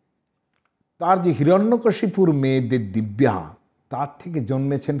তার যে হিরণ্যকশিপুর মেয়েদের দিব্যা, তার থেকে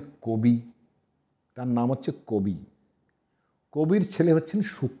জন্মেছেন কবি, তার নাম হচ্ছে কবি। কবির ছেলে হচ্ছেন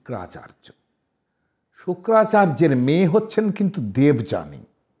শুক্রাচার্য। শুক্রাচার্যের মেয়ে হচ্ছেন কিন্তু দেবযানী।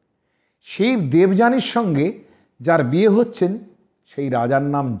 সেই দেবযানীর সঙ্গে যার বিয়ে হচ্ছেন সেই রাজার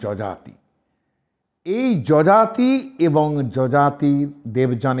নাম যযাতি। এই যযাতি এবং যযাতির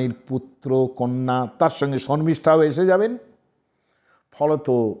দেবযানীর পুত্র কন্যা তার সঙ্গে শর্মিষ্ঠাও এসে যাবেন। ফলত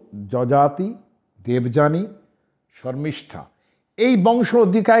যযাতি, দেবযানী, শর্মিষ্ঠা এই বংশ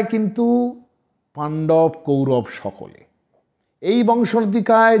অধিকায় কিন্তু পাণ্ডব কৌরব সকলে। এই বংশ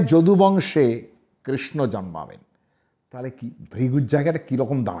অধিকায় যদুবংশে কৃষ্ণ জন্মাবেন। তাহলে কি ভৃগুর জায়গাটা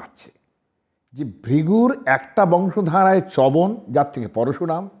কীরকম দাঁড়াচ্ছে, যে ভৃগুর একটা বংশধারায় চবন, যার থেকে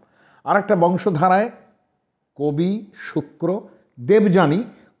পরশুরাম, আর একটা বংশধারায় কবি, শুক্র, দেবযানী,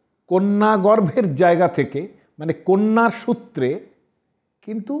 কন্যা গর্ভের জায়গা থেকে মানে কন্যার সূত্রে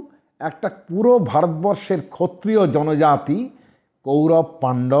কিন্তু একটা পুরো ভারতবর্ষের ক্ষত্রিয় জনজাতি কৌরব,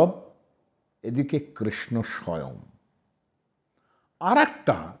 পাণ্ডব, এদিকে কৃষ্ণ স্বয়ং। আর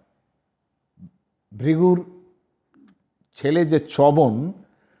একটা ভৃগুর ছেলে যে চবন,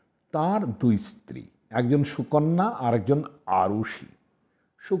 তার দুই স্ত্রী, একজন সুকন্যা আর একজন আরুষি।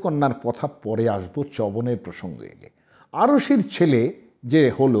 সুকন্যার কথা পরে আসবো চবনের প্রসঙ্গ এলে। আরুষির ছেলে যে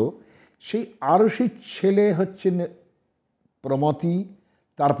হলো, সেই আরুষির ছেলে হচ্ছেন প্রমতি,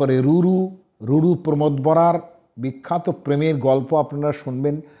 তারপরে রুরু। রুরু প্রমোদ বরার বিখ্যাত প্রেমের গল্প আপনারা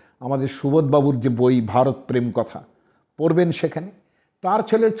শুনবেন, আমাদের সুবোধবাবুর যে বই ভারত প্রেম কথা পড়বেন সেখানে। তার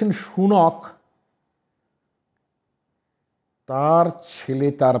ছেলে হচ্ছেন সুনক। তার ছেলে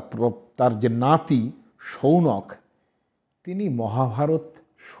তার যে নাতি সৌনক, তিনি মহাভারত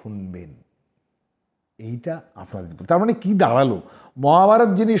শুনবেন। এইটা আপনাদের, তার মানে কি দাঁড়ালো,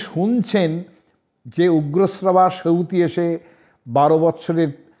 মহাভারত যিনি শুনছেন, যে উগ্রশ্রবা সেউতি এসে 12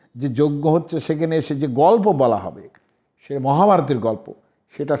 বৎসরের যে যজ্ঞ হচ্ছে সেখানে এসে যে গল্প বলা হবে, সে মহাভারতের গল্প,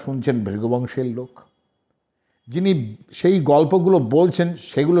 সেটা শুনছেন ভৃগুবংশের লোক। যিনি সেই গল্পগুলো বলছেন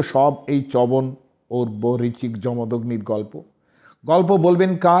সেগুলো সব এই চবন, অর্ব, ঋচিক, যমদগ্নির গল্প। গল্প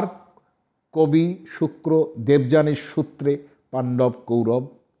বলবেন কার? কবি, শুক্র, দেবযানীর সূত্রে পাণ্ডব, কৌরব,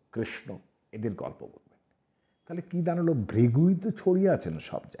 কৃষ্ণ, এদের গল্প বলবেন। তাহলে কি দাঁড়ালো, ভৃগুই তো ছড়িয়ে আছেন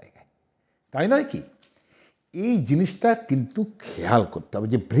সব জায়গায়, তাই নয় কি? এই জিনিসটা কিন্তু খেয়াল করতে হবে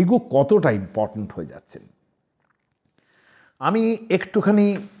যে ভৃগু কতটা ইম্পর্ট্যান্ট হয়ে যাচ্ছেন। আমি একটুখানি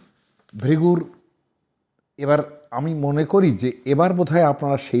ভৃগুর, এবার আমি মনে করি যে এবার বোধহয়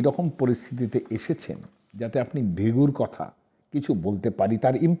আপনারা সেই রকম পরিস্থিতিতে এসেছেন যাতে আপনি ভৃগুর কথা কিছু বলতে পারি,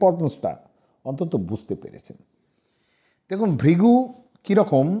 তার ইম্পর্টেন্সটা অন্তত বুঝতে পেরেছেন। দেখুন ভৃগু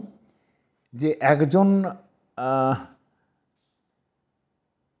কীরকম, যে একজন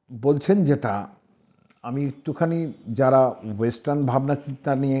বলছেন, যেটা আমি একটুখানি যারা ওয়েস্টার্ন ভাবনা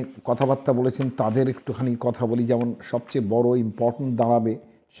চিন্তা নিয়ে কথাবার্তা বলেছেন তাদের একটুখানি কথা বলি। যেমন সবচেয়ে বড় ইম্পর্টেন্ট দাঁড়াবে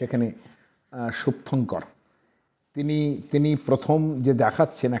সেখানে শুভঙ্কর। তিনি প্রথম যে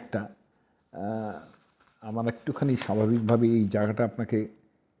দেখাচ্ছেন একটা, আমার একটুখানি স্বাভাবিকভাবে এই জায়গাটা আপনাকে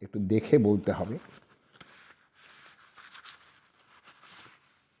একটু দেখে বলতে হবে।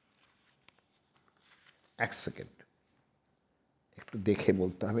 এক সেকেন্ড, একটু দেখে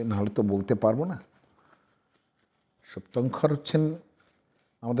বলতে হবে, নাহলে তো বলতে পারবো না। শুভঙ্কর হচ্ছেন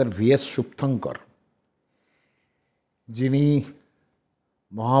আমাদের VS শুভঙ্কর, যিনি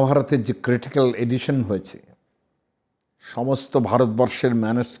মহাভারতের যে ক্রিটিক্যাল এডিশন হয়েছে, সমস্ত ভারতবর্ষের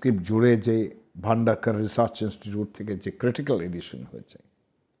ম্যানুস্ক্রিপ্ট জুড়ে যে ভান্ডারকার রিসার্চ ইনস্টিটিউট থেকে যে ক্রিটিক্যাল এডিশন হয়েছে,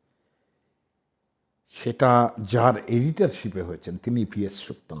 সেটা যার এডিটরশিপে হয়েছেন তিনি VS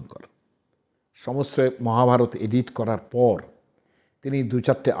শুভঙ্কর। সমস্ত মহাভারত এডিট করার পর তিনি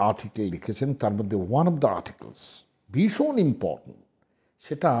 2-4টে আর্টিকেল লিখেছেন, তার মধ্যে ওয়ান অফ দ্য আর্টিকেলস ভীষণ ইম্পর্টেন্ট।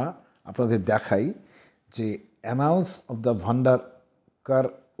 সেটা আপনাদের দেখাই, যে annals of the Bhandarkar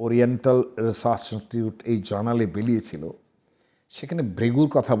oriental research institute এই জার্নালে বেরিয়েছিল। সেখানে ভৃগুর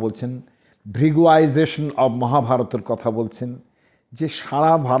কথা বলছেন, ভৃগুয়াইজেশন অব মহাভারতের কথা বলছেন, যে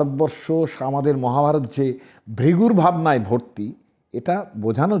সারা ভারতবর্ষ আমাদের মহাভারত যে ভৃগুর ভাবনায় ভর্তি, এটা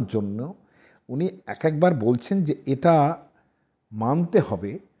বোঝানোর জন্য উনি একবার বলছেন যে এটা মানতে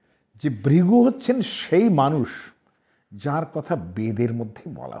হবে যে ভৃগু হচ্ছেন সেই মানুষ যার কথা বেদের মধ্যে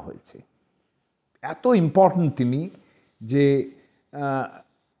বলা হয়েছে। এত ইম্পর্টেন্ট তিনি, যে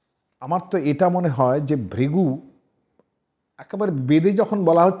আমার তো এটা মনে হয় যে ভৃগু একেবারে বেদে যখন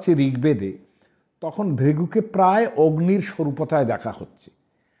বলা হচ্ছে ঋগ্বেদে, তখন ভৃগুকে প্রায় অগ্নির স্বরূপতায় দেখা হচ্ছে।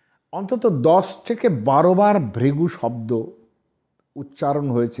 অন্তত 10 থেকে 12 বার ভৃগু শব্দ উচ্চারণ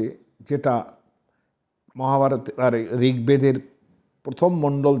হয়েছে, যেটা মহাভারত আর ঋগ্বেদের প্রথম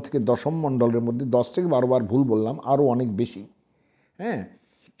মণ্ডল থেকে 10ম মণ্ডলের মধ্যে 10 থেকে 12 বার ভুল বললাম, আরও অনেক বেশি।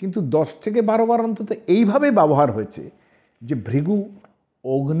 কিন্তু 10 থেকে 12 বার অন্তত এইভাবে ব্যবহার হয়েছে যে ভৃগু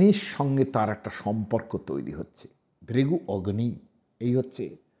অগ্নির সঙ্গে তার একটা সম্পর্ক তৈরি হচ্ছে। ভৃগু অগ্নি, এই হচ্ছে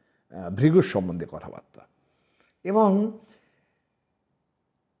ভৃগুর সম্বন্ধে কথাবার্তা। এবং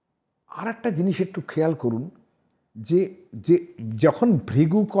আর একটা জিনিস একটু খেয়াল করুন, যে যে যখন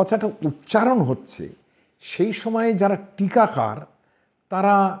ভৃগু কথাটা উচ্চারণ হচ্ছে সেই সময়ে যারা টিকাকার,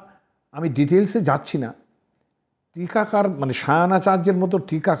 তারা, আমি ডিটেলসে যাচ্ছি না, টিকাকার মানে সায়নাচার্যের মতো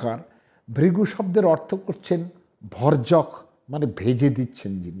টিকাকার ভৃগু শব্দের অর্থ করছেন ভর্জক, মানে ভেজে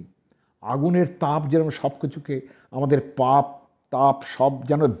দিচ্ছেন যিনি। আগুনের তাপ যেরকম সব কিছুকে, আমাদের পাপ তাপ সব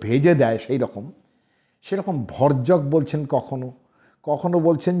যেন ভেজে দেয়, সেই রকম সেরকম ভর্জক বলছেন। কখনো কখনো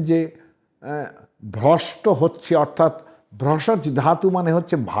বলছেন যে ভ্রষ্ট হচ্ছে, অর্থাৎ ভ্রসজ ধাতু মানে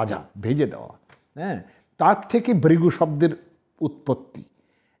হচ্ছে ভাজা, ভেজে দেওয়া। হ্যাঁ, তার থেকে ভৃগু শব্দের উৎপত্তি।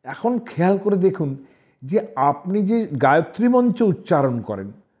 এখন খেয়াল করে দেখুন যে আপনি যে গায়ত্রী মন্ত্র উচ্চারণ করেন,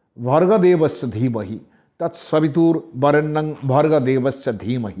 ভর্গদেবস্য ধীমহি তৎ সবিতুর বরেণ্যং ভর্গদেবস্য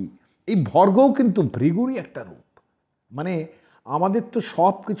ধীমহি, এই ভর্গও কিন্তু ভৃগুরই একটা রূপ। মানে আমাদের তো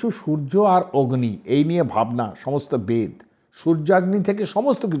সব কিছু সূর্য আর অগ্নি এই নিয়ে ভাবনা, সমস্ত বেদ সূর্যাগ্নি থেকে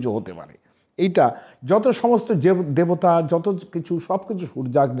সমস্ত কিছু হতে পারে। এইটা যত সমস্ত দেবতা যত কিছু সব কিছু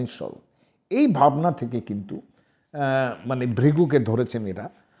সূর্যাগ্নির স্বরূপ, এই ভাবনা থেকে কিন্তু মানে ভৃগুকে ধরেছেন এরা।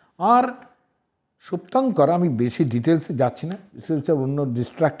 আর সুপ্তঙ্কর, আমি বেশি ডিটেলসে যাচ্ছি না, অন্য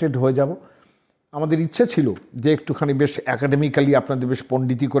ডিস্ট্রাক্টেড হয়ে যাব। আমাদের ইচ্ছে ছিল যে একটুখানি বেশ একাডেমিক্যালি আপনাদের বেশ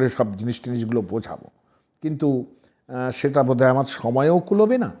পণ্ডিতি করে সব জিনিসগুলো বোঝাবো, কিন্তু সেটা বোধহয় আমার সময়ও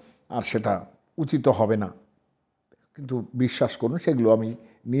কুলোবে না, আর সেটা উচিত হবে না। কিন্তু বিশ্বাস করুন সেগুলো আমি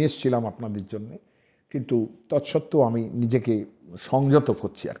নিয়ে এসেছিলাম আপনাদের জন্যে, কিন্তু তৎসত্ত্বেও আমি নিজেকে সংযত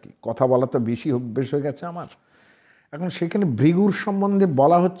করছি আর কি, কথা বলা তো বেশি অভ্যেস হয়ে গেছে আমার। এখন সেখানে ভৃগুর সম্বন্ধে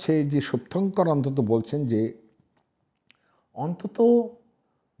বলা হচ্ছে যে সত্যঙ্কর অন্তত বলছেন যে অন্তত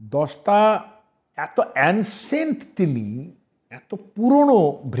 10টা এত অ্যানসেন্ট তিনি, এত পুরনো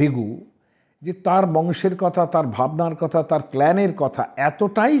ভৃগু, যে তার বংশের কথা, তার ভাবনার কথা, তার ক্ল্যানের কথা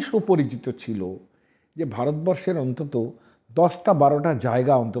এতটাই সুপরিচিত ছিল যে ভারতবর্ষের অন্তত 10টা-12টা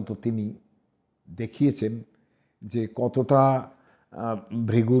জায়গা অন্তত তিনি দেখিয়েছেন যে কতটা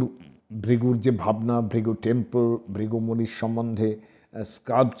ভৃগুর যে ভাবনা, ভৃগু টেম্পল, ভৃগু মুনির সম্বন্ধে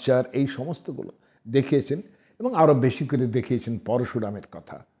স্কাল্পচার, এই সমস্তগুলো দেখিয়েছেন। এবং আরও বেশি করে দেখিয়েছেন পরশুরামের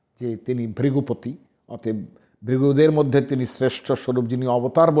কথা, যে তিনি ভৃগুপতি, অতএব ভৃগুদের মধ্যে তিনি শ্রেষ্ঠ স্বরূপ, যিনি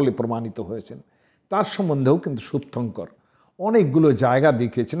অবতার বলে প্রমাণিত হয়েছেন। তার সম্বন্ধেও কিন্তু সুপ্তঙ্কর অনেকগুলো জায়গা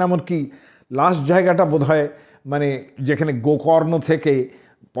দেখিয়েছেন। এমনকি লাস্ট জায়গাটা বোধহয় মানে যেখানে গোকর্ণ থেকে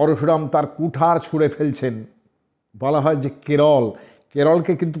পরশুরাম তার কুঠার ছুঁড়ে ফেলছেন, বলা হয় যে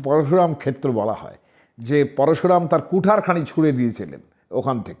কেরলকে কিন্তু পরশুরাম ক্ষেত্র বলা হয়, যে পরশুরাম তার কুঠারখানি ছুঁড়ে দিয়েছিলেন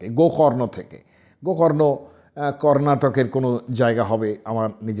ওখান থেকে, গোকর্ণ থেকে। গোকর্ণ কর্ণাটকের কোনো জায়গা হবে আমার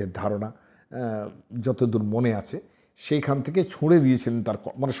নিজের ধারণা, যতদূর মনে আছে, সেইখান থেকে ছুঁড়ে দিয়েছেন তার,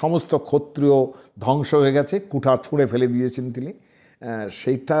 মানে সমস্ত ক্ষত্রিয় ধ্বংস হয়ে গেছে, কুঠার ছুঁড়ে ফেলে দিয়েছেন তিনি।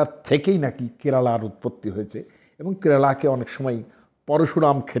 সেইটা থেকেই নাকি কেরালার উৎপত্তি হয়েছে, এবং কেরালাকে অনেক সময়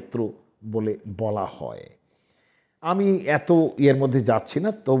পরশুরাম ক্ষেত্র বলে বলা হয়। আমি এত এর মধ্যে যাচ্ছি না,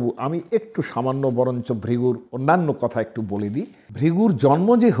 তবু আমি একটু সামান্য বরঞ্চ ভৃগুর অন্যান্য কথা একটু বলে দিই। ভৃগুর জন্ম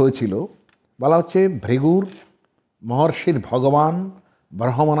যে হয়েছিল, বলা হচ্ছে ভৃগুর মহর্ষির ভগবান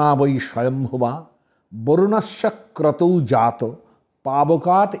ব্রহ্মণা বৈ স্বয়ম্ভুবা বরুণস্য ক্রতৌ জাত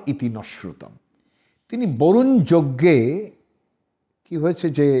পাবকাত ইতি নশ্রুতম। তিনি বরুণ যজ্ঞে, কি হয়েছে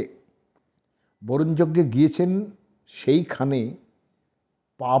যে বরুণ যজ্ঞে গিয়েছেন, সেইখানে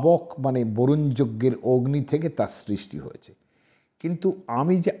পাবক মানে বরুণ যজ্ঞের অগ্নি থেকে তার সৃষ্টি হয়েছে। কিন্তু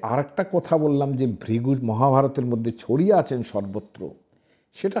আমি যে আরেকটা কথা বললাম যে ভৃগু মহাভারতের মধ্যে ছড়িয়ে আছেন সর্বত্র,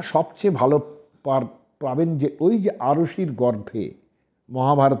 সেটা সবচেয়ে ভালো পাবেন যে ওই যে আরুষির গর্ভে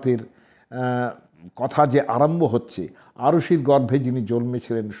মহাভারতের কথা যে আরম্ভ হচ্ছে, আরুষির গর্ভে যিনি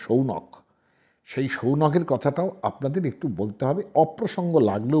জন্মেছিলেন সৌনক, সেই সৌনকের কথাটাও আপনাদের একটু বলতে হবে, অপ্রসঙ্গ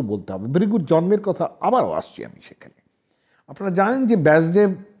লাগলেও বলতে হবে। ভৃগুর জন্মের কথা আবারও আসছি আমি সেখানে। আপনারা জানেন যে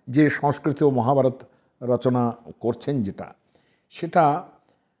ব্যাসদেব যে সংস্কৃত ও মহাভারত রচনা করছেন, সেটা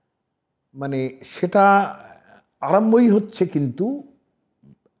মানে সেটা আরম্ভই হচ্ছে কিন্তু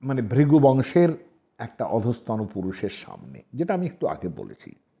মানে ভৃগু বংশের একটা অধস্তন পুরুষের সামনে, যেটা আমি একটু আগে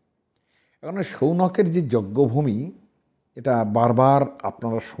বলেছি। কারণ সৌনকের যে যজ্ঞভূমি, এটা বারবার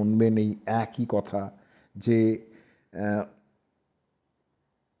আপনারা শুনবেন এই একই কথা, যে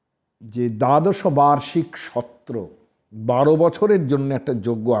যে দ্বাদশ বার্ষিক সত্র, 12 বছরের জন্য একটা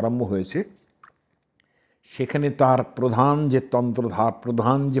যজ্ঞ আরম্ভ হয়েছে। সেখানে তার প্রধান যে তন্ত্রধার,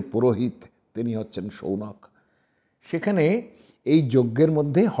 প্রধান যে পুরোহিত, তিনি হচ্ছেন সৌনক। সেখানে এই যজ্ঞের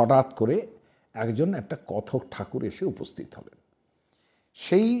মধ্যে হঠাৎ করে একটা কথক ঠাকুর এসে উপস্থিত হলেন।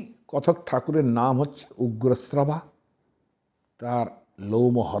 সেই কথক ঠাকুরের নাম হচ্ছে উগ্রশ্রবা, তার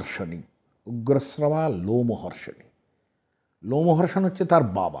লোমহর্ষণী, উগ্রশ্রবা লোমহর্ষণী। লোমহর্ষণ হচ্ছে তার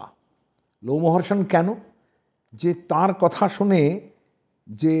বাবা। লোমহর্ষণ কেন? যে তার কথা শুনে,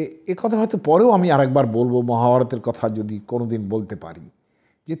 যে এ কথা হয়তো পরেও আমি আরেকবার বলবো, মহাভারতের কথা যদি কোনোদিন বলতে পারি,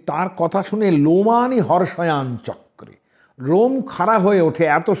 যে তার কথা শুনে লোমানি হর্ষয়ান চক্রে, রোম খাড়া হয়ে ওঠে,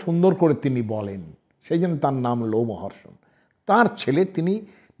 এত সুন্দর করে তিনি বলেন, সেই জন্য তার নাম লোমহর্ষণ। তার ছেলে, তিনি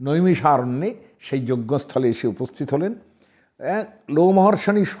নৈমিষারণ্যে সেই যজ্ঞস্থলে এসে উপস্থিত হলেন।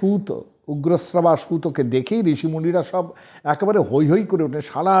 লোমহর্ষণী সুত, উগ্রশ্রবা সুতকে দেখেই ঋষিমুনিরা সব একেবারে হৈ হৈ করে ওঠে।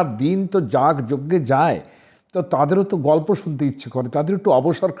 সারা দিন তো যাগ যজ্ঞে যায়, তো তাদেরও তো গল্প শুনতে ইচ্ছে করে, তাদের একটু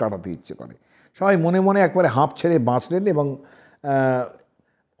অবসর কাটাতে ইচ্ছে করে। সবাই মনে মনে একবারে হাঁপ ছেড়ে বাঁচলেন। এবং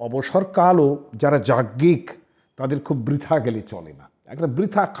অবসরকালও যারা যাজ্ঞিক, তাদের খুব বৃথা গেলে চলে না। একটা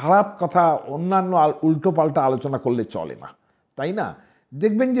বৃথা খারাপ কথা অন্যান্য উল্টো পাল্টা আলোচনা করলে চলে না, তাই না?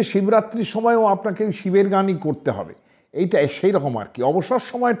 দেখবেন যে শিবরাত্রির সময়ও আপনাকে শিবের গানই করতে হবে, এইটা সেই রকম আর কি। অবসর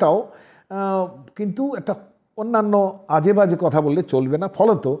সময়টাও কিন্তু একটা অন্যান্য আজে বাজে কথা বললে চলবে না।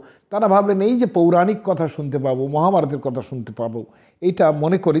 ফলত তারা ভাবলেন এই যে পৌরাণিক কথা শুনতে পাবো, মহাভারতের কথা শুনতে পাবো, এইটা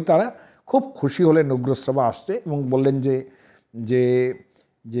মনে করি তারা খুব খুশি হলেন উগ্রশ্রবা আসছে এবং বললেন যে যে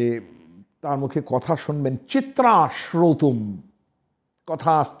যে তার মুখে কথা শুনবেন। চিত্রা শ্রোতুম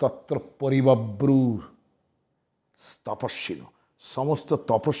কথাস্তত্র পরিবব্রুর তপস্বী। সমস্ত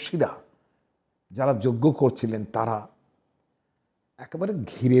তপস্বীরা যারা যজ্ঞ করছিলেন তারা একেবারে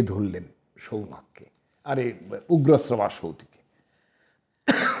ঘিরে ধরলেন সৌনককে, আরে উগ্রশ্রবা সৌতিকে।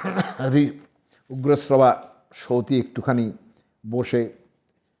 উগ্রশ্রবা সৌতি একটুখানি বসে,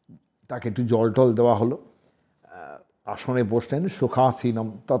 তাকে একটু জল টল দেওয়া হলো, আসনে বসলেন। সুখাসীনম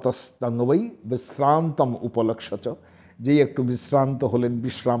ততস্তঙ্গবৈ বিশ্রান্তম উপলক্ষ্যচ। যেই একটু বিশ্রান্ত হলেন,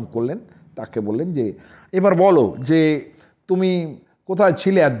 বিশ্রাম করলেন, তাকে বললেন যে এবার বলো যে তুমি কোথায়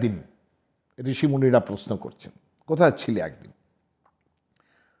ছিলে একদিন। ঋষিমুনিরা প্রশ্ন করছেন, কোথায় ছিলে একদিন?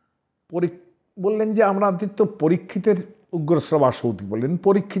 বললেন যে আমাদের তো পরীক্ষিতের, উগ্রশ্রবা সৌতি বললেন,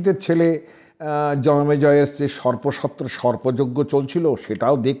 পরীক্ষিতের ছেলে জনমেজয়ের যে সর্পসত্র সর্পযজ্ঞ চলছিল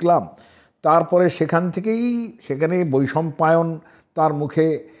সেটাও দেখলাম। তারপরে সেখানে বৈশম্পায়ন তার মুখে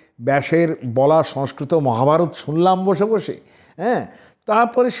ব্যাসের বলা সংস্কৃত মহাভারত শুনলাম বসে বসে। হ্যাঁ,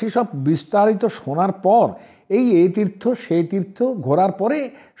 তারপরে সেসব বিস্তারিত শোনার পর এই তীর্থ সেই তীর্থ ঘোরার পরে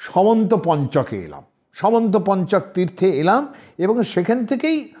সমন্ত পঞ্চকে এলাম, সমন্ত পঞ্চক তীর্থে এলাম। এবং সেখান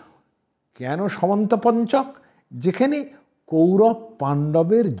থেকেই, কেন সমন্ত পঞ্চক? যেখানে কৌরব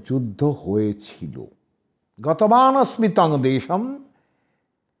পাণ্ডবের যুদ্ধ হয়েছিল। গতবানস্মি তং দেশম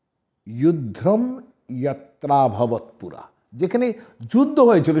যুদ্ধম যত্রাভবৎপুরা, যেখানে যুদ্ধ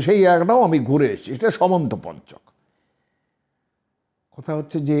হয়েছিল সেই জায়গাটাও আমি ঘুরে এসেছি, সেটা সমন্ত পঞ্চক। কথা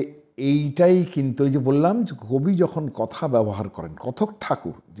হচ্ছে যে এইটাই কিন্তু, এই যে বললাম যে কবি যখন কথা ব্যবহার করেন, কথক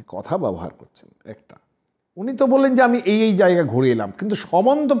ঠাকুর যে কথা ব্যবহার করছেন একটা, উনি তো বললেন যে আমি এই জায়গা ঘুরে এলাম, কিন্তু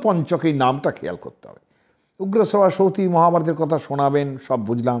সমন্ত পঞ্চক এই নামটা খেয়াল করতে হবে। উগ্রশ্রবা সৌতি মহাভারতের কথা শোনাবেন, সব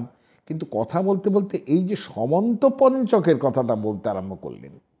বুঝলাম, কিন্তু কথা বলতে বলতে এই যে সমন্ত পঞ্চকের কথাটা বলতে আরম্ভ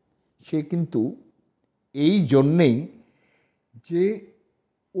করলেন, সে কিন্তু এই জন্যেই যে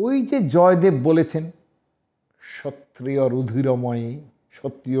ওই যে জয়দেব বলেছেন ক্ষত্রিয়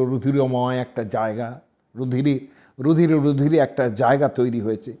রুধিরময় একটা জায়গা, রুধিরে একটা জায়গা তৈরি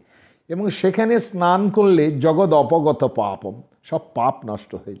হয়েছে, এবং সেখানে স্নান করলে জগৎ অপগত পাপম, সব পাপ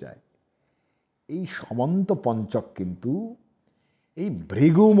নষ্ট হয়ে যায়। এই সমন্ত পঞ্চক কিন্তু এই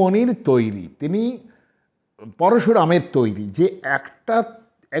ভৃগুমণির তৈরি, তিনি পরশুরামের তৈরি, যে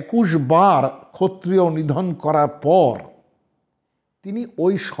 21 বার ক্ষত্রিয় নিধন করার পর তিনি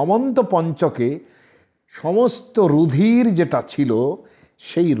ওই সমন্ত পঞ্চকে সমস্ত রুধির যেটা ছিল,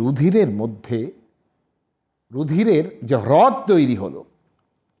 সেই রুধিরের মধ্যে রুধিরের যে হ্রদ তৈরি হলো,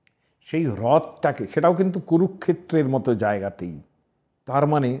 সেই হ্রদটাকে, সেটাও কিন্তু কুরুক্ষেত্রের মতো জায়গাতেই। তার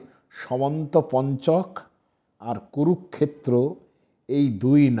মানে সমন্ত পঞ্চক আর কুরুক্ষেত্র, এই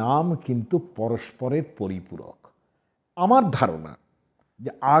দুই নাম কিন্তু পরস্পরের পরিপূরক। আমার ধারণা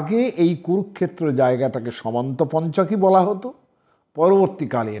যে আগে এই কুরুক্ষেত্র জায়গাটাকে সমন্ত পঞ্চকই বলা হতো,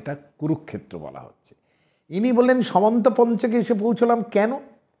 পরবর্তীকালে এটা কুরুক্ষেত্র বলা হচ্ছে। ইনি বললেন সমন্ত পঞ্চকে এসে পৌঁছলাম কেন?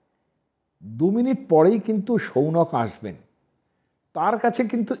 2 মিনিট পরেই কিন্তু সৌনক আসবেন, তার কাছে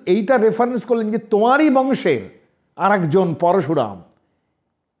কিন্তু এইটা রেফারেন্স করলেন যে তোমারই বংশের আর একজন পরশুরাম,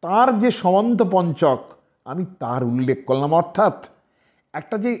 তার যে সমন্ত পঞ্চক, আমি তার উল্লেখ করলাম। অর্থাৎ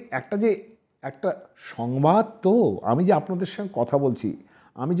একটা সংবাদ, তো আমি যে আপনাদের সঙ্গে কথা বলছি,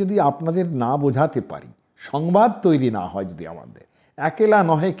 আমি যদি আপনাদের না বোঝাতে পারি, সংবাদ তৈরি না হয় যদি আমাদের, একেলা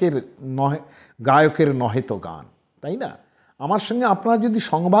গায়কের নহে তো গান, তাই না? আমার সঙ্গে আপনার যদি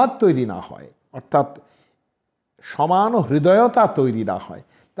সংবাদ তৈরি না হয়, অর্থাৎ সমান হৃদয়তা তৈরি না হয়,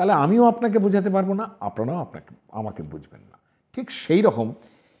 তাহলে আমিও আপনাকে বোঝাতে পারবো না, আপনারাও আমাকে বুঝবেন না। ঠিক সেই রকম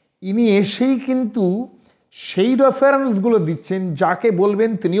ইনি এসেই কিন্তু সেই রেফারেন্সগুলো দিচ্ছেন, যাকে বলবেন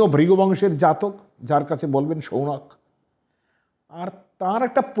তিনিও ভৃগু বংশের জাতক, যার কাছে বলবেন সৌনক, আর তার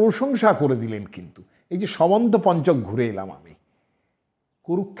একটা প্রশংসা করে দিলেন। কিন্তু এই যে সমন্ত পঞ্চক ঘুরে এলাম আমি,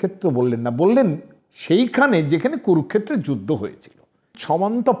 কুরুক্ষেত্র বললেন না, বললেন সেইখানে যেখানে কুরুক্ষেত্রের যুদ্ধ হয়েছিল।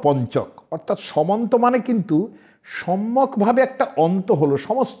 সমন্ত পঞ্চক অর্থাৎ সমন্ত মানে কিন্তু সম্যকভাবে একটা অন্ত হলো,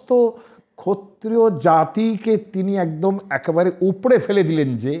 সমস্ত ক্ষত্রিয় জাতিকে তিনি একদম একেবারে উপড়ে ফেলে দিলেন,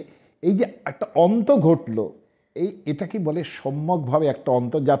 যে এই যে একটা অন্ত ঘটলো, এটাকে বলে সম্যকভাবে একটা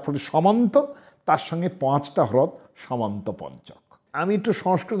অন্ত, যার ফলে সমন্ত, তার সঙ্গে 5টা হ্রদ, সমন্ত পঞ্চক। আমি একটু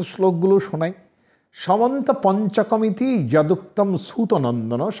সংস্কৃত শ্লোকগুলো শোনাই। সমন্ত পঞ্চকমিতি যদুক্তম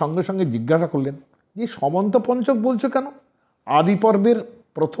সুতনন্দন, সঙ্গে সঙ্গে জিজ্ঞাসা করলেন যে সমন্ত পঞ্চক বলছো কেন? আদি পর্বের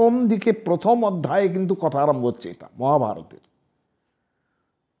প্রথম দিকে প্রথম অধ্যায়ে কিন্তু কথা আরম্ভ হচ্ছে, এটা মহাভারতের।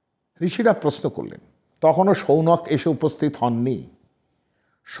 ঋষিরা প্রশ্ন করলেন, তখনও সৌনক এসে উপস্থিত হননি।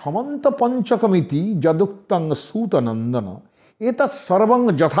 সমন্ত পঞ্চকমিতি যদুক্তং সুতনন্দন এটা সর্বং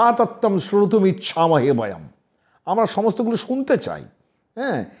যথাতত্ত্বম শ্রোতুমিচ্ছামহে বয়ম, আমরা সমস্তগুলো শুনতে চাই।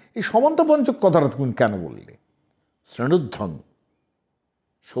 হ্যাঁ, এই সমন্ত পঞ্চক কথাটা তুমি কেন বললে? শ্রেণুধ্বং,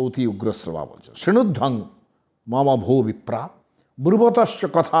 সৌতি উগ্রশ্রবা বলছে, শ্রেণুধ্বং মম ভো বিপ্রা ব্রুবতশ্চ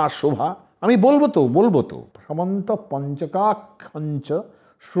কথা শোভা, আমি বলবো তো সমন্ত পঞ্চকাখ্যঞ্চ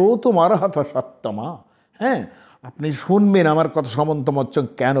শ্রোতুমর্হত সত্তমা। হ্যাঁ, আপনি শুনবেন আমার কথা সমন্ত পঞ্চক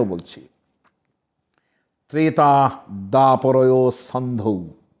কেন বলছি। ত্রেতা দ্বাপরয় সন্ধৌ,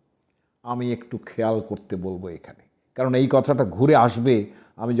 আমি একটু খেয়াল করতে বলবো এখানে, কারণ এই কথাটা ঘুরে আসবে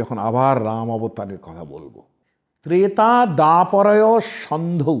আমি যখন আবার রাম অবতারের কথা বলবো। ত্রেতা দ্বাপরয়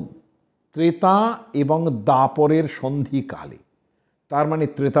সন্ধৌ, ত্রেতা এবং দ্বাপরের সন্ধিকালে, তার মানে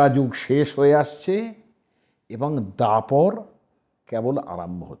ত্রেতা যুগ শেষ হয়ে আসছে এবং দ্বাপর কেবল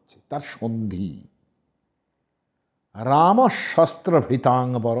আরম্ভ হচ্ছে, তার সন্ধি। রাম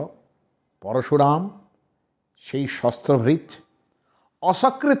শস্ত্রভৃতাঙ্গবর, পরশুরাম সেই শস্ত্রভৃত,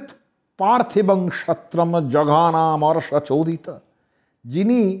 অসকৃত পার্থিবং শত্রম জঘানামর্ষ চৌদিত,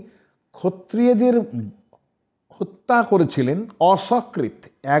 যিনি ক্ষত্রিয়দের হত্যা করেছিলেন অসকৃত,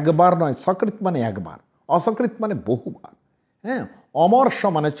 একবার নয়, সকৃত মানে একবার, অসকৃত মানে বহুবার। হ্যাঁ, অমর্ষ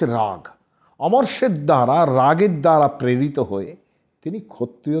মানে হচ্ছে রাগ, অমর্ষের দ্বারা, রাগের দ্বারা প্রেরিত হয়ে তিনি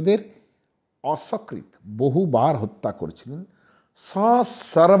ক্ষত্রিয়দের অসকৃত বহুবার হত্যা করেছিলেন। স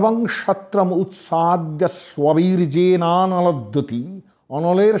সর্বং শত্রম উৎসাদ্য স্ববীর্যেনানলদ্যতি,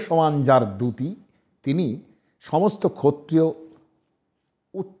 অনলের সমান যার দ্যুতি, তিনি সমস্ত ক্ষত্রিয়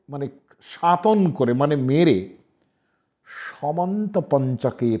মানে শাতন করে, মানে মেরে, সমন্ত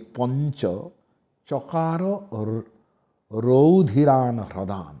পঞ্চকে পঞ্চ চকার রৌধিরান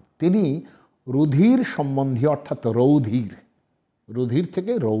হ্রদান, তিনি রুধির সম্বন্ধী অর্থাৎ রৌধির, রুধির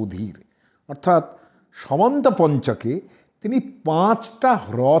থেকে রৌধির অর্থাৎ সমন্ত পঞ্চকে তিনি 5টা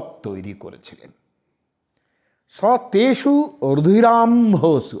হ্রদ তৈরি করেছিলেন। সতেষু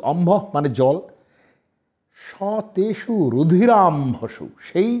রুধিরাম্ভসু, অম্ভ মানে জল, সতেষু রুধিরাম্ভসু,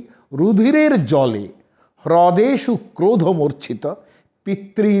 সেই রুধিরের জলে, হ্রদেষু ক্রোধমূর্ছিত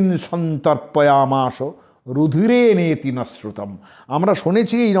পিতৃন সন্তর্পয়ামাস রুধিরে নেতি নশ্রুতম। আমরা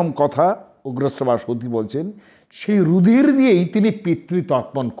শুনেছি এইরকম কথা, উগ্রশ্রবা সতী বলছেন, সেই রুধির দিয়েই তিনি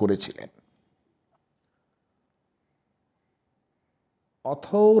পিতৃতর্পণ করেছিলেন।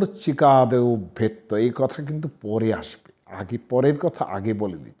 অথর্চিকাদেও ভেত্ত, এই কথা কিন্তু পরে আসবে, আগে পরের কথা আগে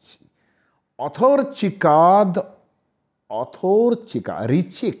বলে দিচ্ছি। অথর্চিকা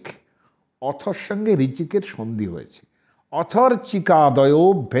ঋচিক, অথর সঙ্গে ঋচিকের সন্ধি হয়েছে। অথর্চিকাদয়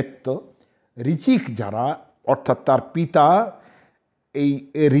ভেত্ত, ঋচিক যারা, অর্থাৎ তার পিতা, এই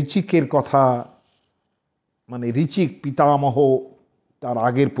ঋচিকের কথা মানে ঋচিক পিতামহ, তার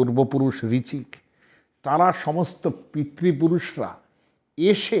আগের পূর্বপুরুষ ঋচিক, তারা সমস্ত পিতৃপুরুষরা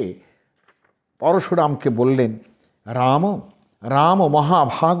এসে পরশুরামকে বললেন, রাম রাম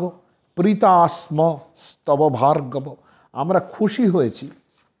মহাভাগ প্রীতাস্ম স্তব ভার্গব, আমরা খুশি হয়েছি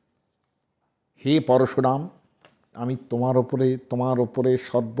হে পরশুরাম, আমি তোমার ওপরে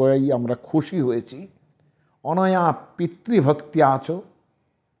সর্বদাই আমরা খুশি হয়েছি। অনয়া পিতৃভক্তি আচ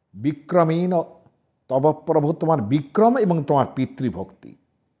বিক্রমেণ তব প্রভু, তোমার বিক্রম এবং তোমার পিতৃভক্তি।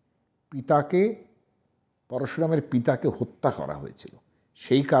 পিতাকে, পরশুরামের পিতাকে হত্যা করা হয়েছিল,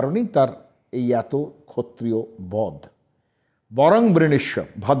 সেই কারণেই তার এই এত ক্ষত্রিয় বধ। বরং বৃণীষ্য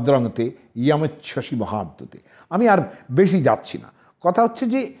ভদ্রংতে ইয়মেচ্ছসি মহাদ্যুতে। আমি আর বেশি যাচ্ছি না, কথা হচ্ছে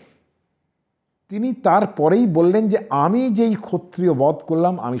যে তিনি তারপরেই বললেন যে আমি যেই ক্ষত্রিয় বধ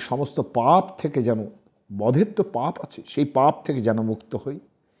করলাম, আমি সমস্ত পাপ থেকে যেন, বধের তো পাপ আছে, সেই পাপ থেকে যেন মুক্ত হই,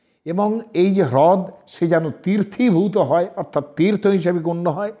 এবং এই যে হ্রদ সে যেন তীর্থীভূত হয়, অর্থাৎ তীর্থ হিসেবে গণ্য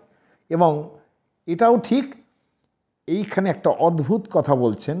হয়। এবং এটাও ঠিক, এইখানে একটা অদ্ভুত কথা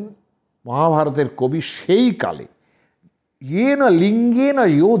বলছেন মহাভারতের কবি সেই কালে, ইয়ে না লিঙ্গে না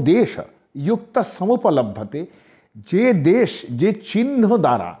ইয়ো দেশ যুক্তা সমুপলভ্যতে, যে দেশ যে চিহ্ন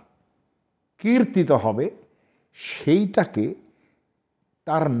দ্বারা কীর্তিত হবে সেইটাকে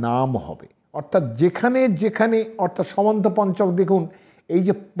তার নাম হবে। অর্থাৎ যেখানে যেখানে, অর্থাৎ সমন্ত পঞ্চক দেখুন, এই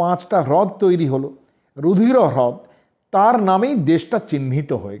যে 5টা হ্রদ তৈরি হলো, রুধির হ্রদ, তার নামেই দেশটা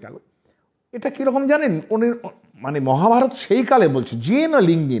চিহ্নিত হয়ে গেল। এটা কীরকম জানেন, উনি মানে মহাভারত সেই কালে বলছে যে না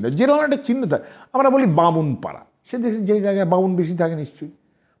লিঙ্গি না, যেরকম একটা চিহ্ন থাকে। আমরা বলি বামুন পাড়া, সে দেশে যে জায়গায় বামুন বেশি থাকে নিশ্চয়ই।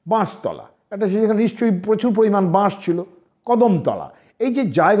 বাঁশতলা, একটা সেখানে নিশ্চয়ই প্রচুর পরিমাণ বাঁশ ছিল। কদমতলা, এই যে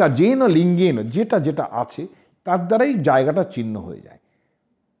জায়গা যে না লিঙ্গে না, যেটা যেটা আছে তার দ্বারাই জায়গাটা চিহ্ন হয়ে যায়।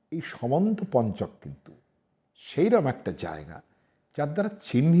 এই সমন্ত পঞ্চক কিন্তু সেইরকম একটা জায়গা যার দ্বারা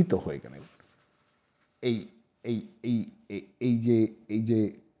চিহ্নিত হয়ে গেলেন। এই এই এই এই যে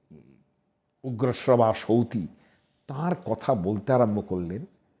উগ্রশ্রবা সৌতি তার কথা বলতে আরম্ভ করলেন।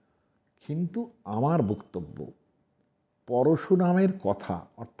 কিন্তু আমার বক্তব্য পরশুরামের কথা,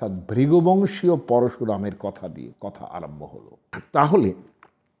 অর্থাৎ ভৃগুবংশীয় পরশুরামের কথা দিয়ে কথা আরম্ভ হলো। তাহলে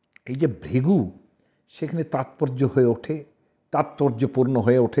এই যে ভৃগু সেখানে তাৎপর্যপূর্ণ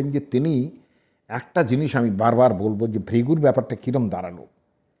হয়ে ওঠেন যে তিনি একটা জিনিস আমি বারবার বলবো যে ভৃগুর ব্যাপারটা কীরম দাঁড়ালো।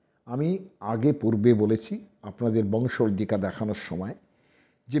 আমি আগে পূর্বে বলেছি আপনাদের বংশোজ্জিকা দেখানোর সময়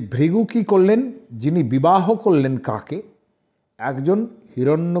যে ভৃগু কী করলেন, যিনি বিবাহ করলেন কাকে, একজন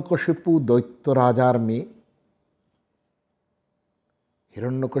হিরণ্যকশিপু দৈত্য রাজার মেয়ে।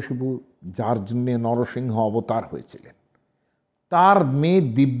 হিরণ্যকশিপু যার জন্যে নরসিংহ অবতার হয়েছিলেন, তার মেয়ে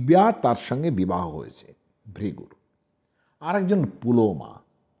দিব্যা, তার সঙ্গে বিবাহ হয়েছে ভৃগুর। আর একজন পুলোমা,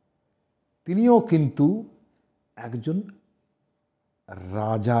 তিনিও কিন্তু একজন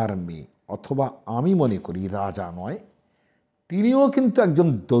রাজার মেয়ে, অথবা আমি মনে করি রাজা নয়, তিনিও কিন্তু একজন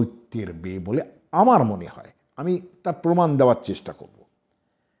দৈত্যের মেয়ে বলে আমার মনে হয়। আমি তার প্রমাণ দেওয়ার চেষ্টা করব।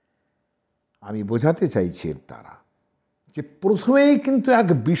 আমি বোঝাতে চাইছি এর দ্বারা যে প্রথমেই কিন্তু এক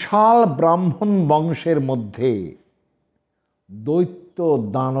বিশাল ব্রাহ্মণ বংশের মধ্যে দৈত্য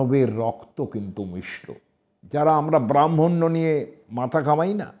দানবের রক্ত কিন্তু মিশ্র। যারা আমরা ব্রাহ্মণ্য নিয়ে মাথা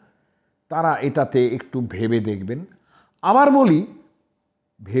ঘামাই না, তারা এটাতে একটু ভেবে দেখবেন। আবার বলি,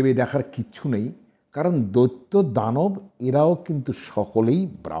 ভেবে দেখার কিচ্ছু নেই, কারণ দৈত্য দানব এরাও কিন্তু সকলেই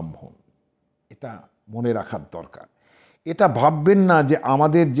ব্রাহ্মণ। এটা মনে রাখার দরকার। এটা ভাববেন না যে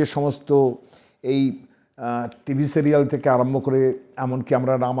আমাদের যে সমস্ত এই টিভি সিরিয়াল থেকে আরম্ভ করে এমনকি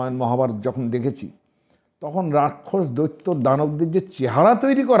আমরা রামায়ণ মহাভারত যখন দেখেছি, তখন রাক্ষস দৈত্য দানবদের যে চেহারা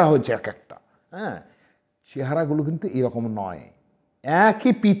তৈরি করা হয়েছে এক একটা, চেহারাগুলো কিন্তু এরকম নয়।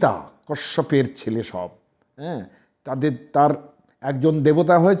 একই পিতা, কশ্যপের ছেলে সব, তার একজন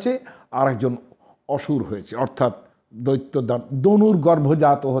দেবতা হয়েছে আর একজন অসুর হয়েছে, অর্থাৎ দৈত্য দনুর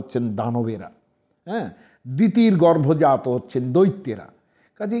গর্ভজাত হচ্ছেন দানবেরা, দ্বিতীয় গর্ভজাত হচ্ছেন দৈত্যেরা।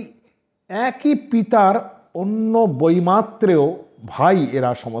 কাজেই একই পিতার অন্য বৈমাত্রেয় ভাই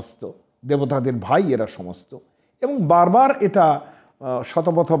এরা সমস্ত, দেবতাদের ভাই এরা সমস্ত, এবং বারবার এটা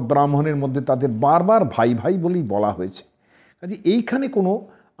শতপথ ব্রাহ্মণের মধ্যে তাদের বারবার ভাই ভাই বলেই বলা হয়েছে। কাজে এইখানে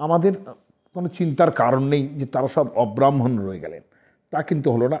আমাদের কোনো চিন্তার কারণ নেই যে তারা সব অব্রাহ্মণ রয়ে গেলেন, তা কিন্তু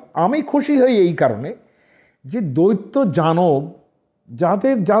হলো না। আমি খুশি হই এই কারণে যে দৈত্য জানব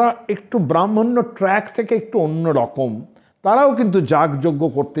যারা একটু ব্রাহ্মণ্য ট্র্যাক থেকে একটু অন্য রকম, তারাও কিন্তু যাগযজ্ঞ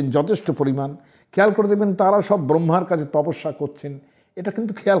করতেন যথেষ্ট পরিমাণ। খেয়াল করে দেবেন তারা সব ব্রহ্মার কাছে তপস্যা করছেন, এটা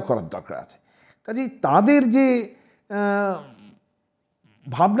কিন্তু খেয়াল করার দরকার আছে। কাজেই তাদের যে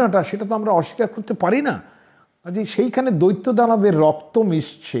ভাবনাটা, সেটা তো আমরা অস্বীকার করতে পারি না। কাজেই সেইখানে দৈত্য দানবের রক্ত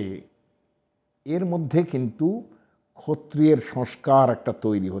মিশছে, এর মধ্যে কিন্তু ক্ষত্রিয়ের সংস্কার একটা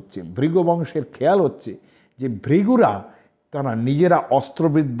তৈরি হচ্ছে। ভৃগু বংশের খেয়াল হচ্ছে যে ভৃগুরা তারা নিজেরা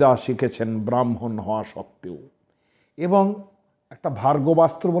অস্ত্রবিদ্যা শিখেছেন ব্রাহ্মণ হওয়া সত্ত্বেও, এবং একটা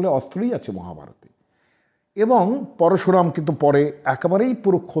ভার্গবাস্ত্র বলে অস্ত্রই আছে মহাভারতে। এবং পরশুরাম কিন্তু পরে একেবারেই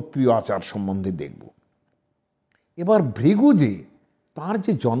পুরো ক্ষত্রিয় আচার সম্বন্ধে দেখব। এবার ভৃগু যে তার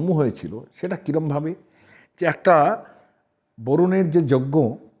যে জন্ম হয়েছিল সেটা কীরমভাবে, যে একটা বরুণের যে যজ্ঞ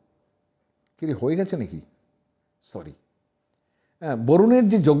হয়ে গেছে নাকি, সরি, বরুণের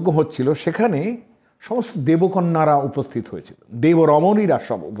যে যজ্ঞ হচ্ছিল সেখানে সমস্ত দেবকন্যারা উপস্থিত হয়েছিল, দেবরমণীরা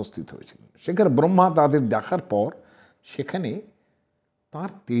সব উপস্থিত হয়েছিল। সেখানে ব্রহ্মা তাদের দেখার পর সেখানে তার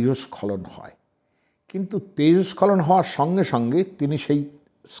তেজস্খলন হয়। কিন্তু তেজস্খলন হওয়ার সঙ্গে সঙ্গে তিনি সেই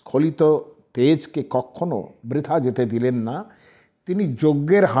স্খলিত তেজকে কখনো বৃথা যেতে দিলেন না। তিনি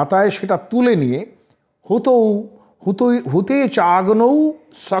যজ্ঞের হাতায় সেটা তুলে নিয়ে হুতে চাগ্নৌ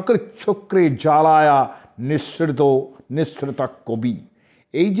সকৃচ্ছক্রে জ্বালায়া নিঃসৃত কবি।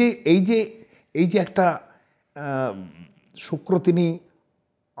 এই যে একটা শুক্র তিনি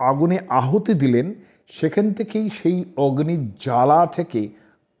আগুনে আহুতি দিলেন, সেখান থেকেই সেই অগ্নির জ্বালা থেকে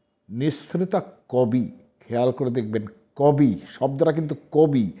নিঃসৃতা কবি, খেয়াল করে দেখবেন কবি শব্দটা কিন্তু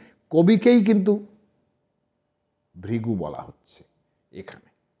কবি, কবিকেই কিন্তু ভৃগু বলা হচ্ছে এখানে।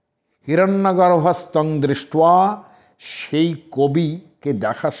 হিরণ্যগর্ভস্তং দৃष्ट्वा, সেই কবিকে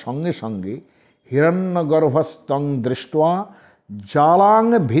দেখার সঙ্গে সঙ্গে হিরণ্যগর্ভস্তং দৃष्ट्वा জালাং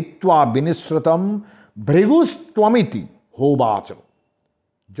ভিত্ত্বা বিনিসৃতম ভৃগুস্ত্বমিতি হোবাচ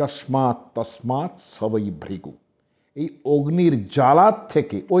যস্মাৎ তস্মাৎ সবই ভৃগু। এই অগ্নির জ্বালার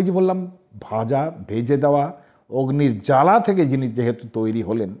থেকে, ওই যে বললাম ভাজা ভেজে দেওয়া অগ্নির জ্বালা থেকে যিনি যেহেতু তৈরি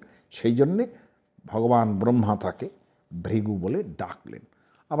হলেন, সেই জন্যে ভগবান ব্রহ্মা তাকে ভৃগু বলে ডাকলেন।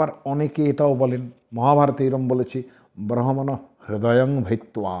 আবার অনেকে এটাও বলেন, মহাভারতে এরম বলেছে, ব্রহ্মণ হৃদয়ং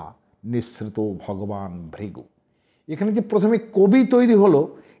ভৃত্বা নিঃসৃত ভগবান ভৃগু। এখানে যে প্রথমে কবি তৈরি হলো,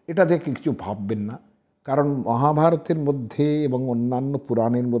 এটা দেখে কিছু ভাববেন না, কারণ মহাভারতের মধ্যে এবং অন্যান্য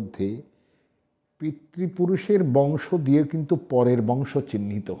পুরাণের মধ্যে পিতৃপুরুষের বংশ দিয়ে কিন্তু পরের বংশ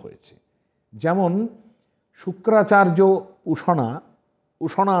চিহ্নিত হয়েছে। যেমন শুক্রাচার্য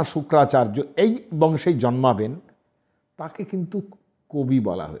উষণা শুক্রাচার্য এই বংশেই জন্মাবেন, তাকে কিন্তু কবি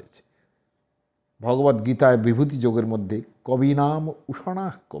বলা হয়েছে। ভগবদ্গীতায় বিভূতি যোগের মধ্যে কবি নাম উষণা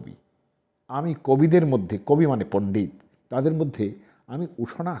কবি, আমি কবিদের মধ্যে, কবি মানে পণ্ডিত, তাদের মধ্যে আমি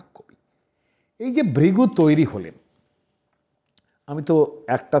উষণা কবি। এই যে ভৃগু তৈরি হলেন, আমি তো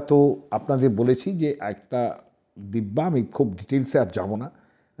একটা তো আপনাদের বলেছি যে একটা দিব্যা, আমি খুব ডিটেলসে আর যাব না।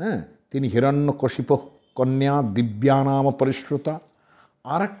 হ্যাঁ, তিনি হিরণ্যকশিপ কন্যা দিব্যানাম পরিশ্রুতা।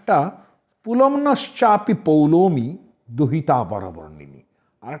 আর একটা পুলম্নশ্চাপি পৌলোমি দুহিতা বরবর্ণিনী।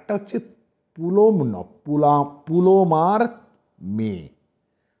 আর একটা হচ্ছে পুলোমার মেয়ে,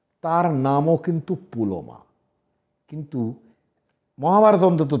 তার নামও কিন্তু পুলোমা। কিন্তু মহাভারত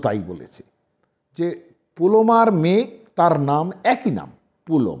অন্তত তাই বলেছে যে পুলোমার মেয়ে, তার নাম একই নাম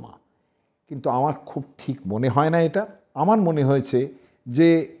পুলোমা। কিন্তু আমার খুব ঠিক মনে হয় না এটা। আমার মনে হয়েছে যে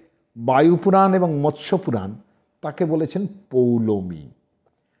বায়ুপুরাণ এবং মৎস্যপুরাণ তাকে বলেছেন পৌলোমী।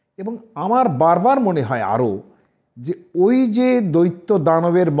 এবং আমার বারবার মনে হয় আরও যে ওই যে দৈত্য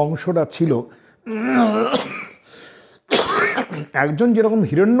দানবের বংশটা ছিল, একজন যেরকম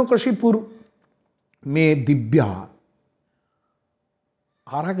হিরণ্যকশিপুর মেয়ে দিব্যা,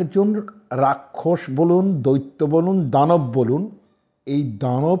 আর একজন রাক্ষস বলুন, দৈত্য বলুন, দানব বলুন, এই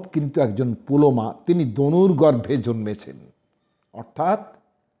দানব কিন্তু একজন পুলোমা, তিনি দনুর গর্ভে জন্মেছেন। অর্থাৎ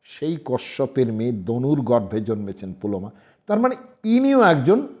সেই কশ্যপের মেয়ে দনুর গর্ভে জন্মেছেন পুলোমা। তার মানে ইনিও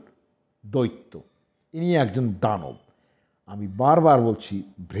একজন দৈত্য, ইনি একজন দানব। আমি বারবার বলছি,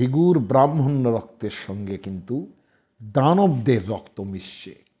 ভৃগুর ব্রাহ্মণ্য রক্তের সঙ্গে কিন্তু দানবদের রক্ত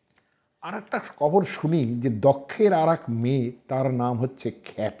মিশছে। আর একটা খবর শুনি যে দক্ষের আর এক মেয়ে, তার নাম হচ্ছে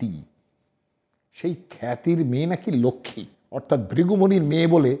খ্যাতি। সেই খ্যাতির মেয়ে নাকি লক্ষ্মী, অর্থাৎ ভৃগুমণির মেয়ে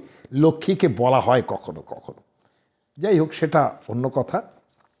বলে লক্ষ্মীকে বলা হয় কখনো কখনো। যাই হোক, সেটা অন্য কথা।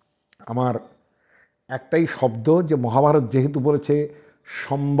 আমার একটাই শব্দ, যে মহাভারত যেহেতু বলেছে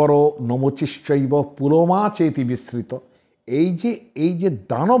সম্বর নমচিশ্চৈব পুলোমা চেতি বিস্তৃত, এই যে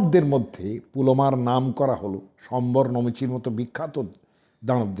দানবদের মধ্যে পুলোমার নাম করা হলো সম্বর নমচির মতো বিখ্যাত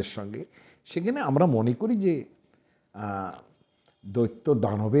দানবদের সঙ্গে, সেখানে আমরা মনে করি যে দৈত্য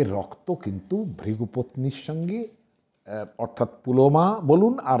দানবের রক্ত কিন্তু ভৃগুপত্নীর সঙ্গে, অর্থাৎ পুলোমা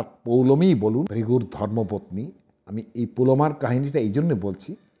বলুন আর পৌলমী বলুন, ভৃগুর ধর্মপত্নী। আমি এই পুলোমার কাহিনীটা এই জন্য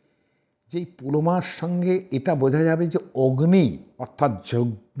বলছি যে এই পুলোমার সঙ্গে এটা বোঝা যাবে যে অগ্নি, অর্থাৎ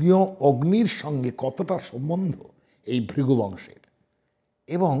যজ্ঞ অগ্নির সঙ্গে কতটা সম্বন্ধ এই ভৃগু বংশের।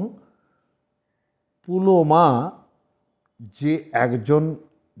 এবং পুলোমা যে একজন